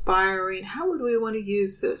 it's inspiring. How would we want to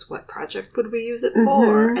use this? What project would we use it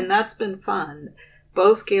for? And that's been fun.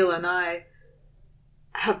 Both Gail and I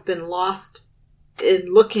have been lost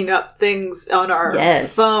in looking up things on our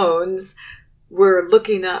phones. We're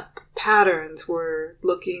looking up patterns. We're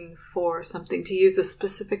looking for something to use a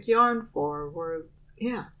specific yarn for.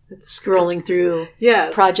 It's scrolling through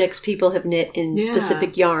projects people have knit in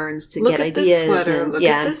specific yarns to get ideas. Look at this sweater, look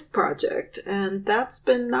at this project. And that's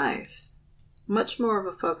been nice. Much more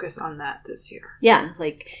of a focus on that this year. Yeah,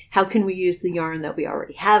 like how can we use the yarn that we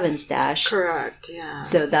already have in stash? Correct, yeah.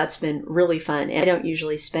 So that's been really fun. And I don't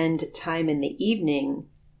usually spend time in the evening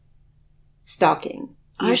stocking.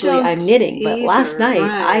 Usually I'm knitting, but last night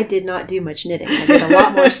I did not do much knitting. I did a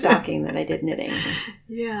lot more stocking than I did knitting.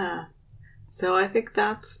 Yeah. So I think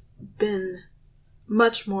that's been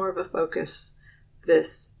much more of a focus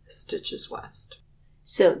this Stitches West.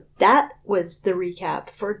 So that was the recap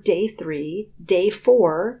for day 3. Day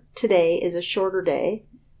 4 today is a shorter day.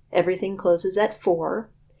 Everything closes at 4.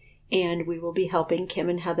 And we will be helping Kim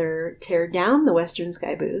and Heather tear down the Western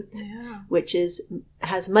Sky booth, which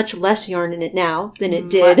has much less yarn in it now than it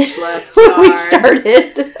did when we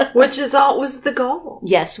started. Which was the goal.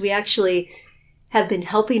 Yes, we actually have been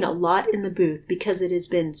helping a lot in the booth because it has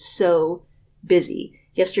been so busy.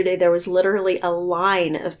 Yesterday there was literally a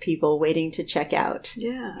line of people waiting to check out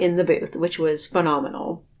in the booth, which was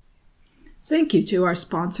phenomenal. Thank you to our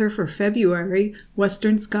sponsor for February,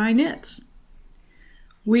 Western Sky Knits.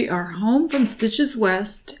 We are home from Stitches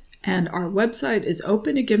West, and our website is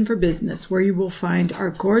open again for business, where you will find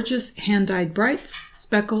our gorgeous hand-dyed brights,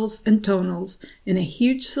 speckles, and tonals in a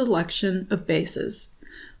huge selection of bases.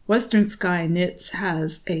 Western Sky Knits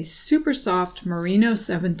has a super soft Merino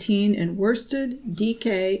 17 in worsted,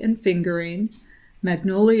 DK, and fingering,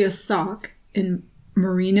 Magnolia sock in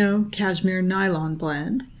Merino Cashmere Nylon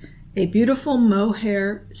blend, a beautiful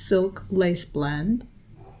mohair silk lace blend,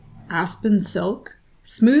 aspen silk,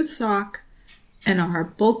 smooth sock, and our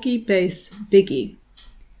bulky base biggie.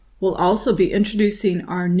 We'll also be introducing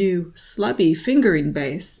our new slubby fingering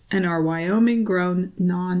base and our Wyoming-grown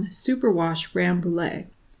non-superwash rambouillet.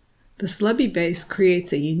 The slubby base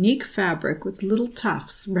creates a unique fabric with little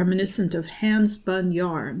tufts reminiscent of hand-spun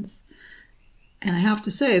yarns. And I have to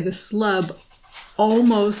say, the slub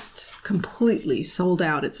almost completely sold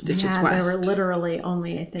out at Stitches West. There were literally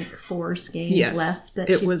only, I think, 4 skeins left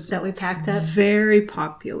that we packed up. Very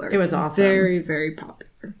popular. It was awesome. Very, very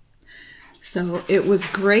popular. So it was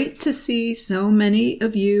great to see so many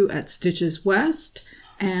of you at Stitches West.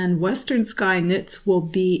 And Western Sky Knits will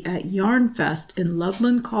be at Yarn Fest in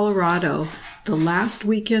Loveland, Colorado, the last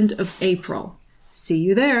weekend of April. See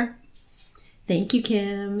you there. Thank you,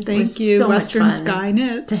 Kim. Thank you, so Western Sky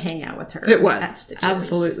Knits. To hang out with her. It was.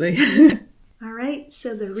 Absolutely. All right.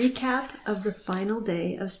 So the recap of the final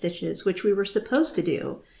day of Stitches, which we were supposed to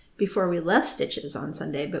do before we left Stitches on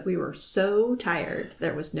Sunday, but we were so tired,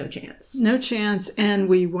 there was no chance. No chance. And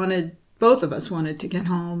both of us wanted to get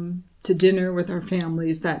home to dinner with our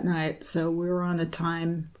families that night, so we were on a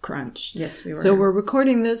time crunch. Yes, we were. So we're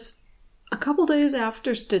recording this a couple days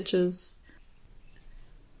after Stitches.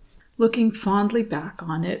 looking fondly back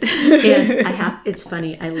on it. And it's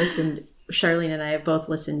funny, Charlene and I have both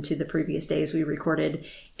listened to the previous days we recorded,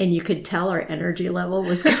 and you could tell our energy level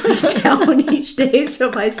was going down each day. So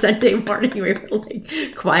by Sunday morning, we were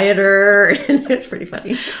like quieter, and it was pretty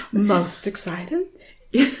funny. Most excited,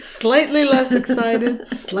 slightly less excited,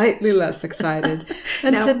 slightly less excited.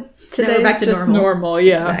 And today we're back to just normal.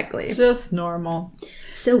 Yeah, exactly. Just normal.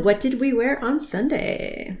 So what did we wear on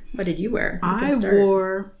Sunday? What did you wear? I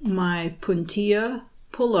wore my puntilla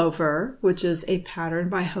pullover, which is a pattern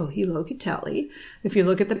by Joji Locatelli. If you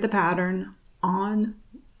look at the pattern on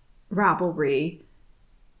Ravelry,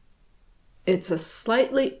 it's a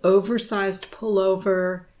slightly oversized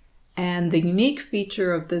pullover, and the unique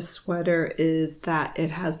feature of this sweater is that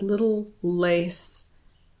it has little lace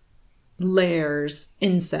layers,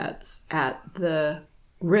 insets at the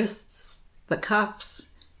wrists, the cuffs,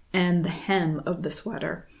 and the hem of the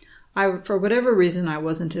sweater. For whatever reason, I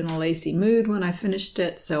wasn't in a lacy mood when I finished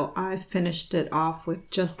it, so I finished it off with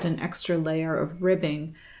just an extra layer of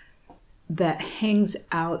ribbing that hangs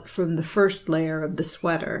out from the first layer of the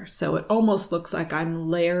sweater. So it almost looks like I'm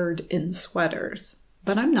layered in sweaters,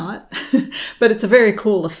 but I'm not. But it's a very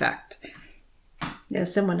cool effect. Yeah,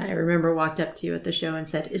 someone I remember walked up to you at the show and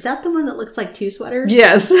said, "Is that the one that looks like two sweaters?"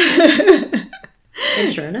 Yes.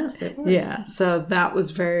 And sure enough, it was. Yeah, so that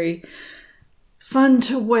was very fun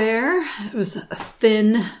to wear. It was a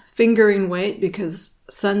thin fingering weight because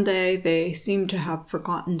Sunday they seemed to have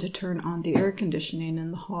forgotten to turn on the air conditioning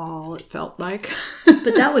in the hall, it felt like.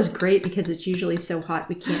 But that was great because it's usually so hot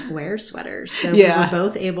we can't wear sweaters. So we were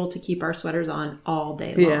both able to keep our sweaters on all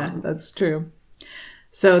day long. Yeah, that's true.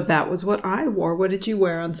 So that was what I wore. What did you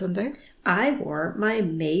wear on Sunday? I wore my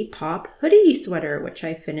May Pop hoodie sweater, which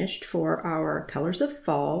I finished for our Colors of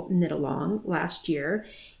Fall knit-along last year.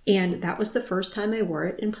 And that was the first time I wore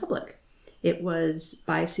it in public. It was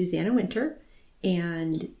by Susanna Winter,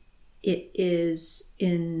 and it is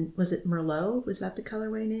was it Merlot? Was that the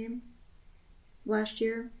colorway name last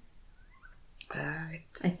year? I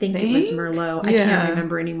think it was Merlot. I can't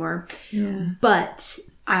remember anymore. Yeah. But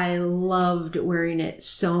I loved wearing it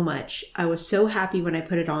so much. I was so happy when I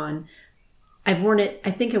put it on. I've worn it,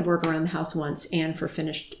 I think I wore it around the house once and for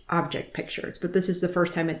finished object pictures, but this is the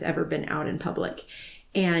first time it's ever been out in public.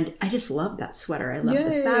 And I just love that sweater. I love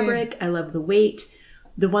the fabric. I love the weight.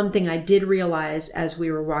 The one thing I did realize as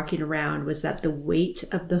we were walking around was that the weight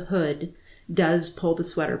of the hood does pull the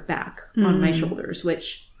sweater back on my shoulders,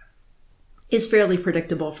 which is fairly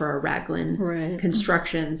predictable for a raglan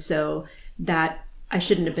construction. So that I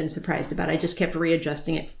shouldn't have been surprised about. I just kept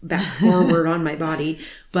readjusting it back forward on my body.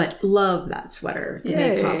 But love that sweater, the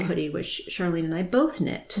May Pop hoodie, which Charlene and I both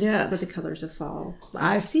knit for the Colors of Fall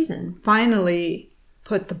last season. Finally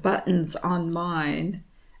put the buttons on mine,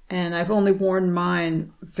 and I've only worn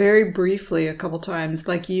mine very briefly a couple times,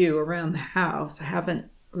 like you, around the house. I haven't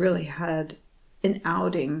really had an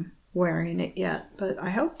outing wearing it yet, but I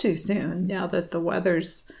hope to soon, now that the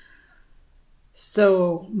weather's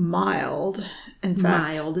so mild. In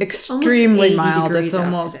fact, extremely mild. It's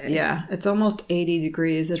almost it's almost 80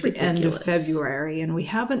 degrees at the end of February, and we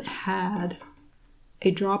haven't had a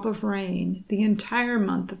drop of rain the entire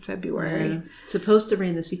month of February. Yeah. It's supposed to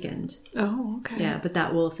rain this weekend. Oh, okay. Yeah, but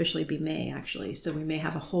that will officially be May, actually. So we may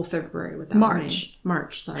have a whole February without March. rain.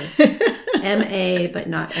 March, sorry. M-A, but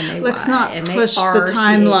not M-A-Y. Let's not push the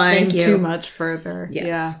timeline too much further. Yes.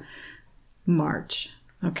 Yeah. March.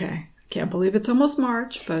 Okay. Can't believe it's almost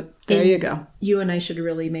March, but there you go. You and I should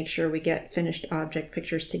really make sure we get finished object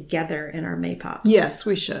pictures together in our May Pops. Yes,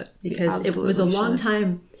 we should. Because it was a long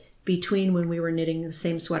time between when we were knitting the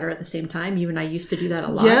same sweater at the same time. You and I used to do that a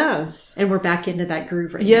lot. Yes. And we're back into that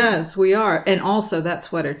groove right now. Yes, we are. And also that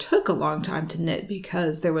sweater took a long time to knit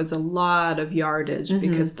because there was a lot of yardage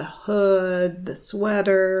because the hood, the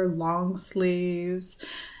sweater, long sleeves,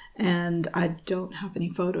 and I don't have any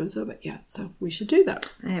photos of it yet, so we should do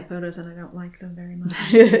that. I have photos and I don't like them very much.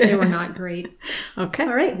 They were not great. Okay.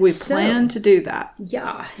 All right. We plan to do that.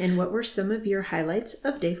 Yeah. And what were some of your highlights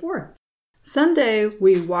of day 4? Sunday,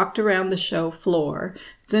 we walked around the show floor.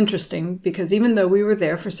 It's interesting because even though we were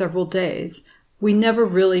there for several days, we never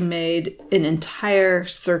really made an entire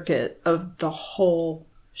circuit of the whole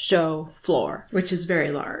show floor. Which is very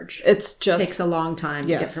large. It takes a long time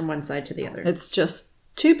to get from one side to the other. It's just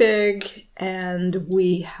too big, and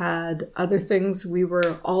we had other things we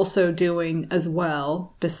were also doing as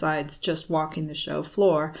well besides just walking the show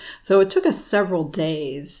floor. So it took us several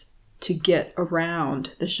days to get around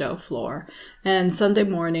the show floor. And Sunday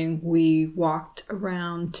morning, we walked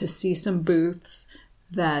around to see some booths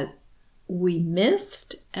that we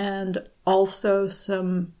missed and also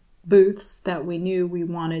some booths that we knew we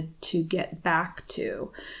wanted to get back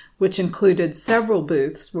to, which included several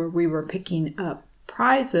booths where we were picking up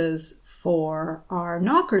prizes for our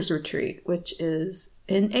Knockers retreat, which is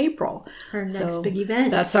in April. Our next big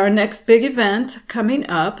event. That's our next big event coming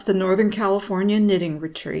up, the Northern California Knitting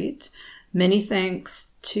Retreat. Many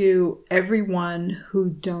thanks to everyone who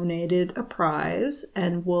donated a prize,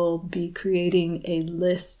 and we'll be creating a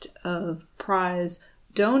list of prize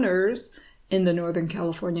donors in the Northern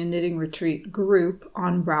California Knitting Retreat group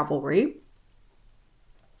on Ravelry.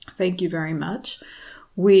 Thank you very much.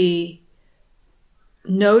 We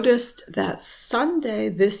noticed that Sunday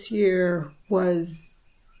this year was,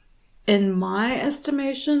 in my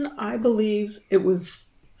estimation, I believe it was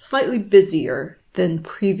slightly busier than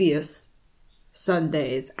previous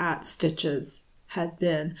Sundays at Stitches had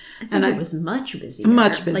been. I think it was much busier.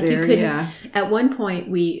 Much busier, yeah. At one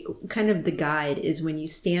point, the guide is when you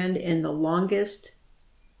stand in the longest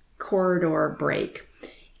corridor break,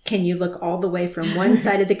 can you look all the way from one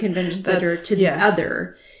side of the convention center to the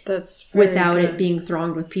other? That's without good. It being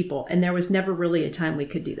thronged with people. And there was never really a time we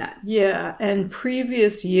could do that. Yeah, and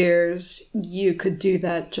previous years, you could do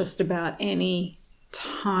that just about any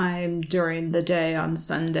time during the day on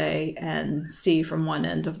Sunday and see from one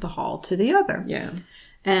end of the hall to the other. Yeah.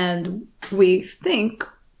 And we think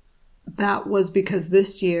that was because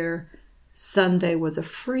this year, Sunday was a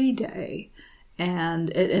free day. And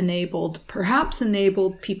it perhaps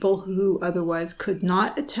enabled people who otherwise could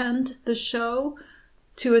not attend the show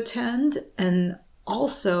to attend. And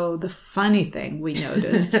also the funny thing we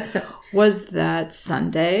noticed was that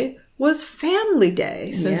Sunday was family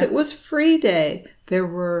day. Since it was free day, there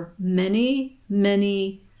were many,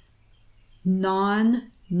 many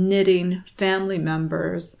non-knitting family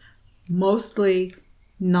members, mostly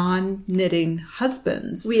non-knitting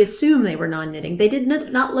husbands. We assume they were non-knitting. They did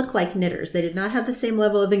not look like knitters. They did not have the same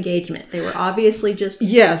level of engagement. They were obviously just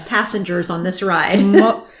passengers on this ride.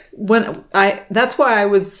 That's why I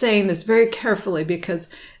was saying this very carefully, because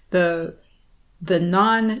the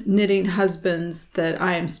non-knitting husbands that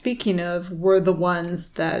I am speaking of were the ones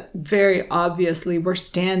that very obviously were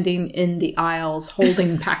standing in the aisles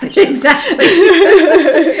holding packages. Exactly.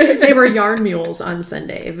 They were yarn mules on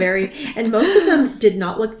Sunday. And most of them did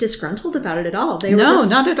not look disgruntled about it at all. They were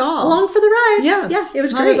not at all. Along for the ride. Yes. Yeah, it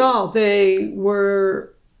was not great. At all. They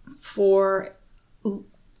were, for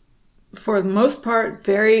the most part,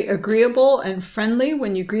 very agreeable and friendly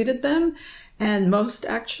when you greeted them. And most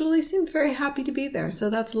actually seemed very happy to be there.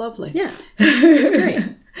 So that's lovely. Yeah, it's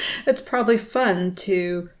great. It's probably fun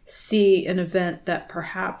to see an event that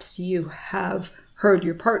perhaps you have heard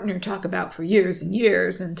your partner talk about for years and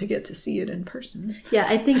years, and to get to see it in person. Yeah,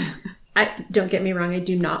 I think, don't get me wrong, I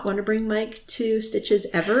do not want to bring Mike to Stitches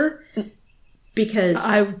ever. Because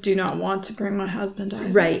I do not want to bring my husband either.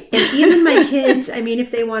 Right. And even my kids, I mean,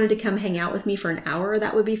 if they wanted to come hang out with me for an hour,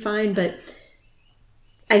 that would be fine. But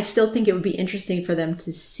I still think it would be interesting for them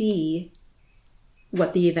to see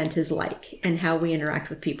what the event is like and how we interact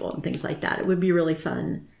with people and things like that. It would be really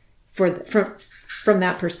fun from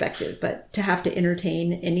that perspective. But to have to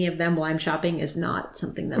entertain any of them while I'm shopping is not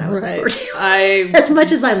something that I would look forward to. As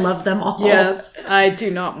much as I love them all. Yes, I do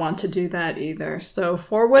not want to do that either. So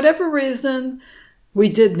for whatever reason, we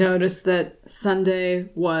did notice that Sunday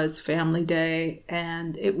was family day,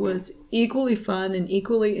 and it was equally fun and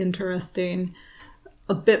equally interesting.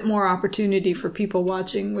 A bit more opportunity for people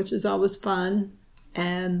watching, which is always fun,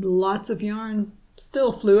 and lots of yarn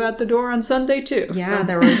still flew out the door on Sunday too. Yeah,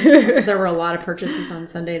 there were a lot of purchases on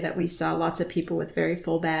Sunday that we saw lots of people with very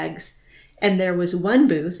full bags. And there was one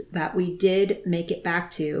booth that we did make it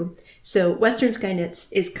back to. So Western Sky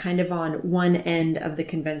Knits is kind of on one end of the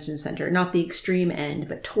convention center, not the extreme end,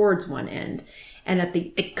 but towards one end. And at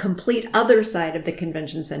the complete other side of the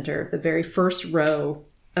convention center, the very first row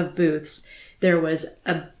of booths, there was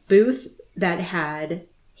a booth that had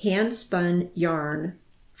hand-spun yarn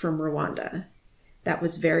from Rwanda. That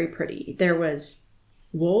was very pretty. There was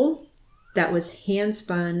wool that was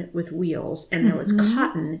hand-spun with wheels, and there was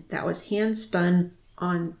cotton that was hand-spun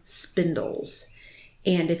on spindles.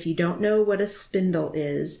 And if you don't know what a spindle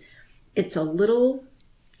is, it's a little,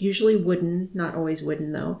 usually wooden, not always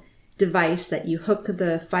wooden though, device that you hook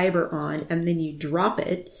the fiber on, and then you drop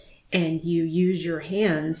it, and you use your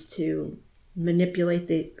hands to manipulate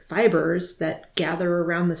the fibers that gather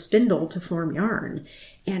around the spindle to form yarn.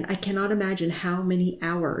 And I cannot imagine how many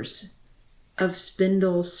hours of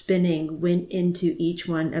spindle spinning went into each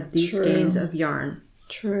one of these skeins of yarn.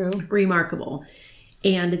 True. Remarkable.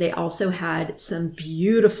 And they also had some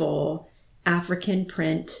beautiful African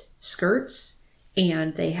print skirts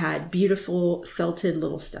And they had beautiful felted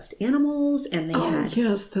little stuffed animals, and they had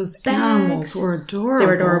yes, those bags. Animals were adorable. They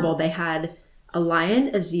were adorable. They had a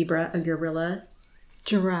lion, a zebra, a gorilla,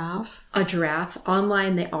 a giraffe.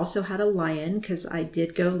 Online, they also had a lion, because I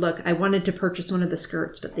did go look. I wanted to purchase one of the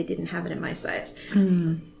skirts, but they didn't have it in my size.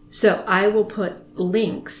 So I will put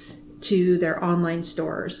links to their online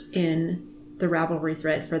stores in the Ravelry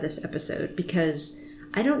thread for this episode, because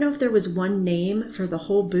I don't know if there was one name for the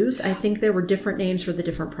whole booth. I think there were different names for the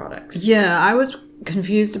different products. Yeah, I was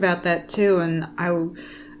confused about that too, and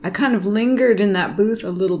I kind of lingered in that booth a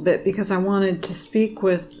little bit because I wanted to speak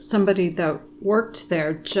with somebody that worked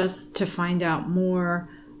there just to find out more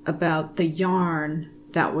about the yarn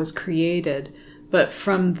that was created. But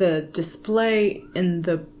from the display in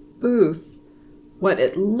the booth, what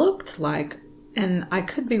it looked like, and I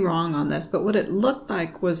could be wrong on this, but what it looked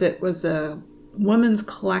like was it was a women's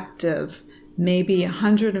collective, maybe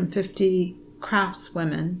 150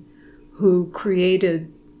 craftswomen who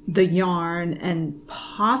created the yarn, and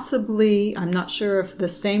possibly, I'm not sure if the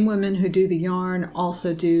same women who do the yarn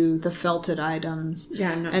also do the felted items.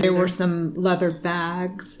 Yeah, I'm not and there were some leather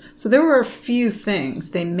bags. So there were a few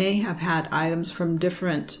things. They may have had items from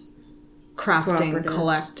different crafting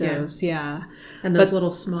collectives. Yeah. And those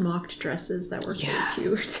little smocked dresses that were so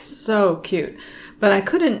cute. So cute. But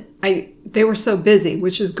they were so busy,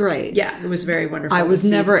 which is great. Yeah, it was very wonderful. I was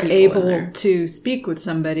never able to speak with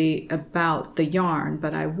somebody about the yarn,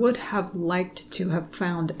 but I would have liked to have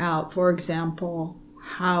found out, for example,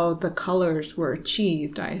 how the colors were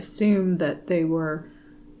achieved. I assume that they were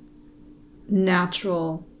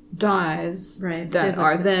natural dyes that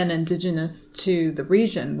are then indigenous to the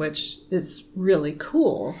region, which is really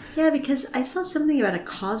cool. Yeah, because I saw something about a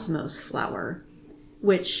cosmos flower,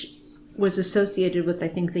 which was associated with, I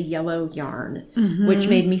think, the yellow yarn, which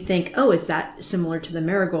made me think, oh, is that similar to the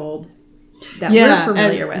marigold that we're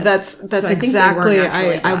familiar with? That's so exactly,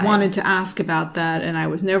 I wanted to ask about that, and I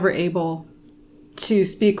was never able to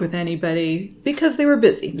speak with anybody because they were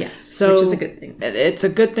busy. Yes, so which is a good thing. It's a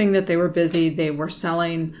good thing that they were busy. They were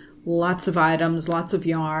selling lots of items, lots of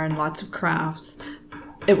yarn, lots of crafts.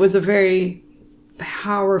 It was a very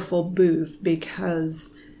powerful booth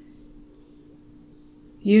because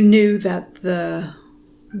you knew that the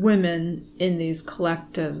women in these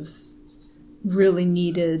collectives really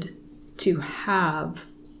needed to have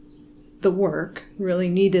the work, really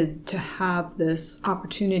needed to have this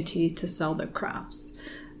opportunity to sell their crafts.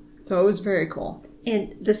 So it was very cool.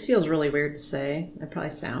 And this feels really weird to say. It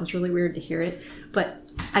probably sounds really weird to hear it.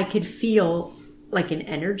 But I could feel like an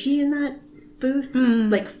energy in that booth.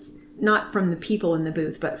 Like not from the people in the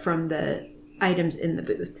booth, but from the items in the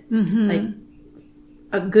booth. Like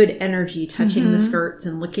a good energy touching the skirts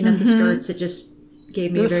and looking at the skirts. It just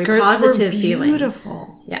gave me a very positive feeling.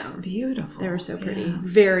 Beautiful. Yeah. Beautiful. They were so pretty. Yeah.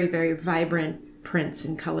 Very, very vibrant prints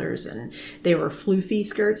and colors. And they were floofy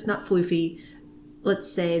skirts, not floofy.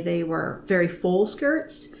 Let's say they were very full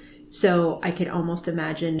skirts. So I could almost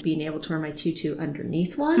imagine being able to wear my tutu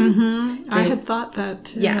underneath one. I had thought that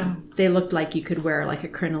too. Yeah. They looked like you could wear like a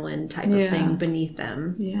crinoline type of thing beneath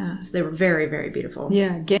them. Yeah. So they were very, very beautiful.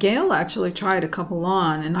 Yeah. Gail actually tried a couple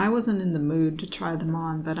on, and I wasn't in the mood to try them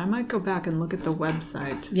on, but I might go back and look at the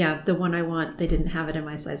website. Yeah. The one I want, they didn't have it in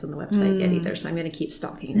my size on the website yet either, so I'm going to keep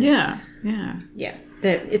stalking it. Yeah. Yeah. Yeah.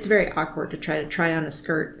 It's very awkward to try on a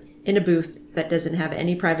skirt in a booth that doesn't have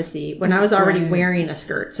any privacy when I was already wearing a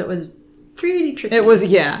skirt. So it was pretty tricky. It was,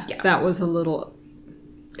 that was a little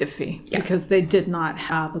iffy because they did not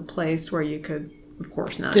have a place where you could, of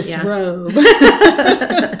course not, disrobe.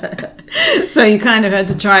 So you kind of had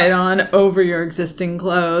to try it on over your existing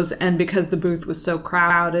clothes. And because the booth was so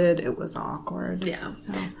crowded, it was awkward. Yeah.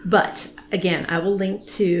 So. But again, I will link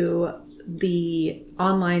to the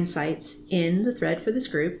online sites in the thread for this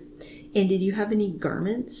group. And did you have any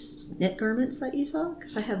garments, knit garments that you saw?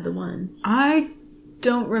 Because I have the one. I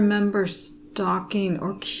don't remember stocking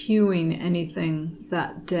or queuing anything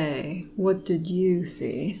that day. What did you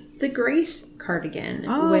see? The Grace cardigan.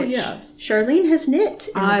 Oh, which yes. Charlene has knit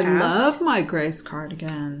in the past. I love my Grace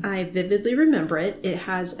cardigan. I vividly remember it. It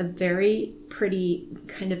has a very pretty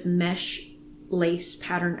kind of mesh lace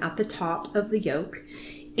pattern at the top of the yoke.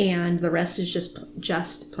 And the rest is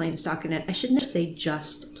just plain stockinette. I shouldn't say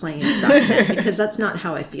just plain stockinette because that's not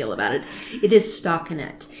how I feel about it. It is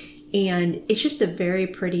stockinette. And it's just a very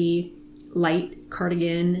pretty light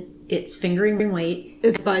cardigan. It's fingering weight.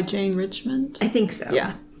 Is it by Jane Richmond? I think so.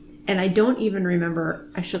 Yeah. And I don't even remember,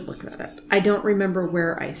 I should look that up. I don't remember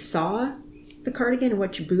where I saw the cardigan and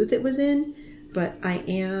which booth it was in, but I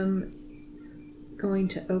am going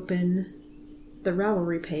to open the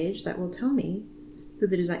Ravelry page that will tell me who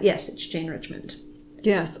the design... Yes, it's Jane Richmond.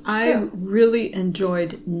 Yes, I really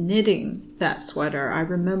enjoyed knitting that sweater. I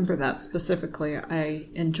remember that specifically. I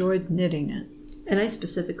enjoyed knitting it. And I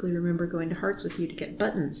specifically remember going to Hearts with you to get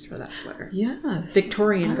buttons for that sweater. Yes.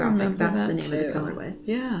 Victorian Gothic, that's the name of the colorway.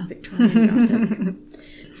 Yeah. Victorian Gothic.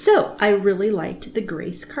 So, I really liked the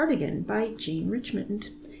Grace cardigan by Jane Richmond.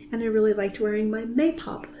 And I really liked wearing my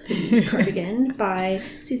Maypop cardigan by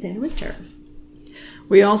Susanna Winter.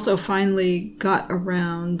 We also finally got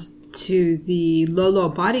around to the Lolo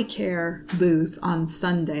Body Care booth on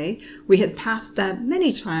Sunday. We had passed that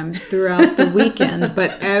many times throughout the weekend,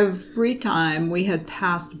 but every time we had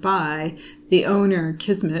passed by, the owner,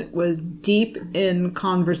 Kismet, was deep in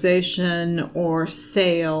conversation or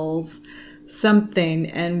sales, something,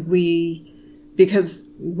 and because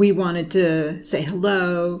we wanted to say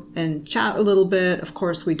hello and chat a little bit, of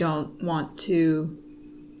course we don't want to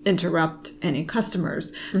interrupt any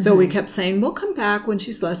customers. Mm-hmm. So we kept saying, we'll come back when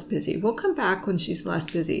she's less busy. We'll come back when she's less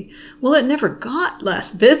busy. Well, it never got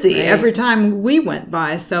less busy every time we went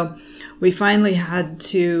by. So we finally had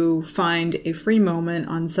to find a free moment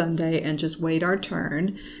on Sunday and just wait our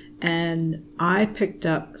turn. And I picked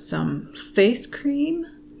up some face cream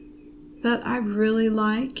that I really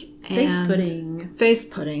like. Face pudding. Face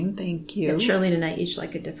pudding, thank you. And Shirley and I each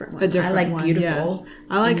like a different one. A different one, I like beautiful. Yes.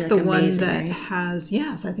 I like the one amazing, that right? has,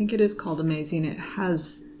 yes, I think it is called Amazing. It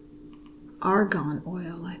has argan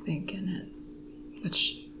oil, I think, in it,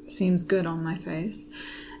 which seems good on my face.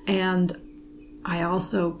 And I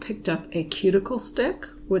also picked up a cuticle stick,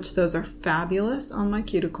 which those are fabulous on my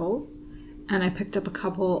cuticles. And I picked up a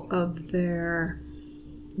couple of their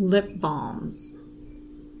lip balms,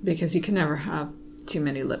 because you can never have too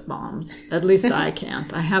many lip balms. At least I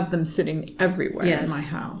can't. I have them sitting everywhere in my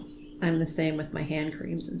house. I'm the same with my hand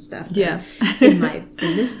creams and stuff. Yes. in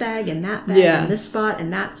this bag and that bag and this spot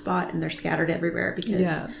and that spot, and they're scattered everywhere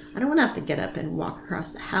because I don't want to have to get up and walk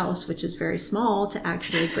across the house, which is very small, to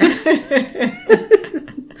actually grab.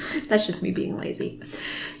 That's just me being lazy.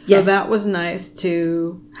 So that was nice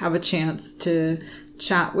to have a chance to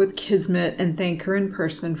chat with Kismet and thank her in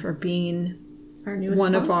person for being our newest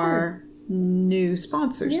one sponsor. Of our new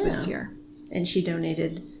sponsors this year. And she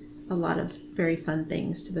donated a lot of very fun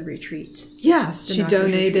things to the retreat. Yes, she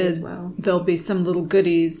donated. As well. There'll be some little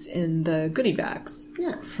goodies in the goodie bags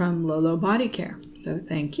from Lolo Body Care. So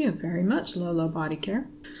thank you very much, Lolo Body Care.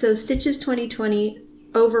 So Stitches 2020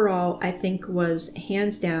 overall, I think, was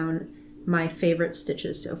hands down my favorite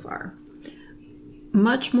Stitches so far.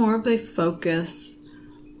 Much more of a focus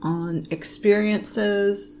on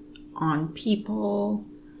experiences, on people,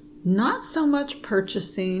 not so much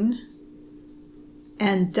purchasing,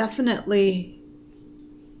 and definitely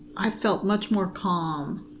I felt much more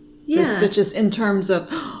calm. The Stitches in terms of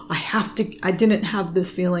I didn't have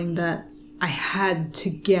this feeling that I had to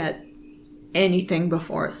get anything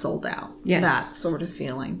before it sold out. Yes. That sort of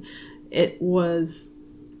feeling. It was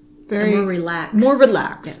very more relaxed. More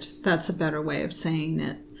relaxed. Yes. That's a better way of saying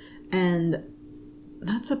it. And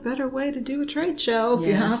that's a better way to do a trade show if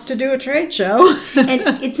you have to do a trade show.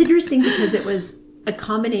 And it's interesting because it was a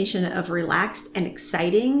combination of relaxed and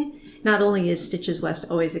exciting. Not only is Stitches West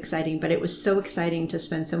always exciting, but it was so exciting to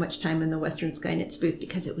spend so much time in the Western Sky Knits booth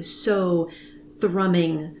because it was so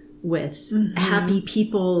thrumming with happy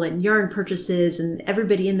people and yarn purchases, and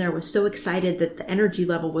everybody in there was so excited that the energy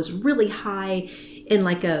level was really high in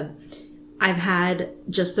like I've had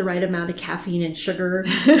just the right amount of caffeine and sugar,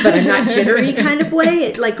 but I'm not jittery kind of way.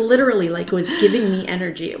 It literally was giving me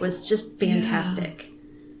energy. It was just fantastic.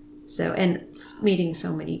 So, and meeting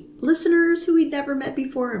so many listeners who we'd never met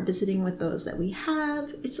before and visiting with those that we have,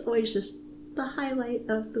 it's always just the highlight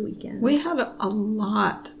of the weekend. We had a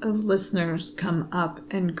lot of listeners come up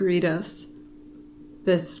and greet us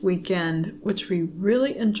this weekend, which we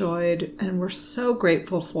really enjoyed and we're so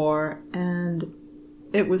grateful for. And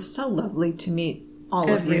it was so lovely to meet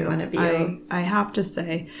every one of you. I have to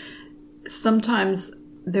say, sometimes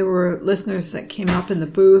there were listeners that came up in the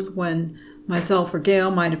booth when myself or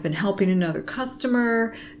Gail might have been helping another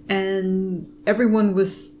customer, and everyone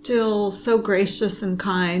was still so gracious and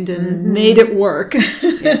kind and made it work.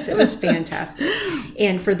 Yes, it was fantastic.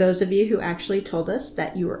 And for those of you who actually told us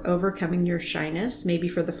that you were overcoming your shyness, maybe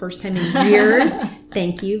for the first time in years,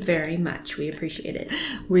 thank you very much. We appreciate it.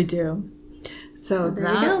 We do. So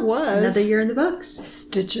that was another year in the books.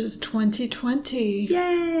 Stitches 2020.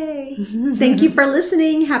 Yay! Thank you for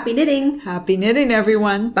listening. Happy knitting. Happy knitting,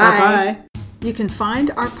 everyone. Bye. Bye-bye. You can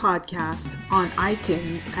find our podcast on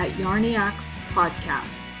iTunes at Yarniacs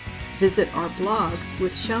Podcast. Visit our blog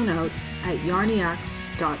with show notes at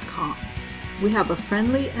yarniacs.com. We have a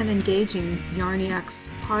friendly and engaging Yarniacs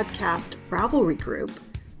podcast Ravelry group.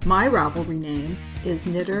 My Ravelry name is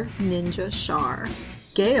Knitter Ninja Shar.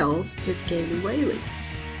 Gail's is Gaily Whaley.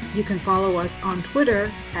 You can follow us on Twitter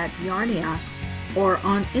at Yarniacs or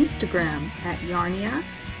on Instagram at Yarniac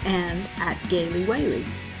and at Gaily Whaley.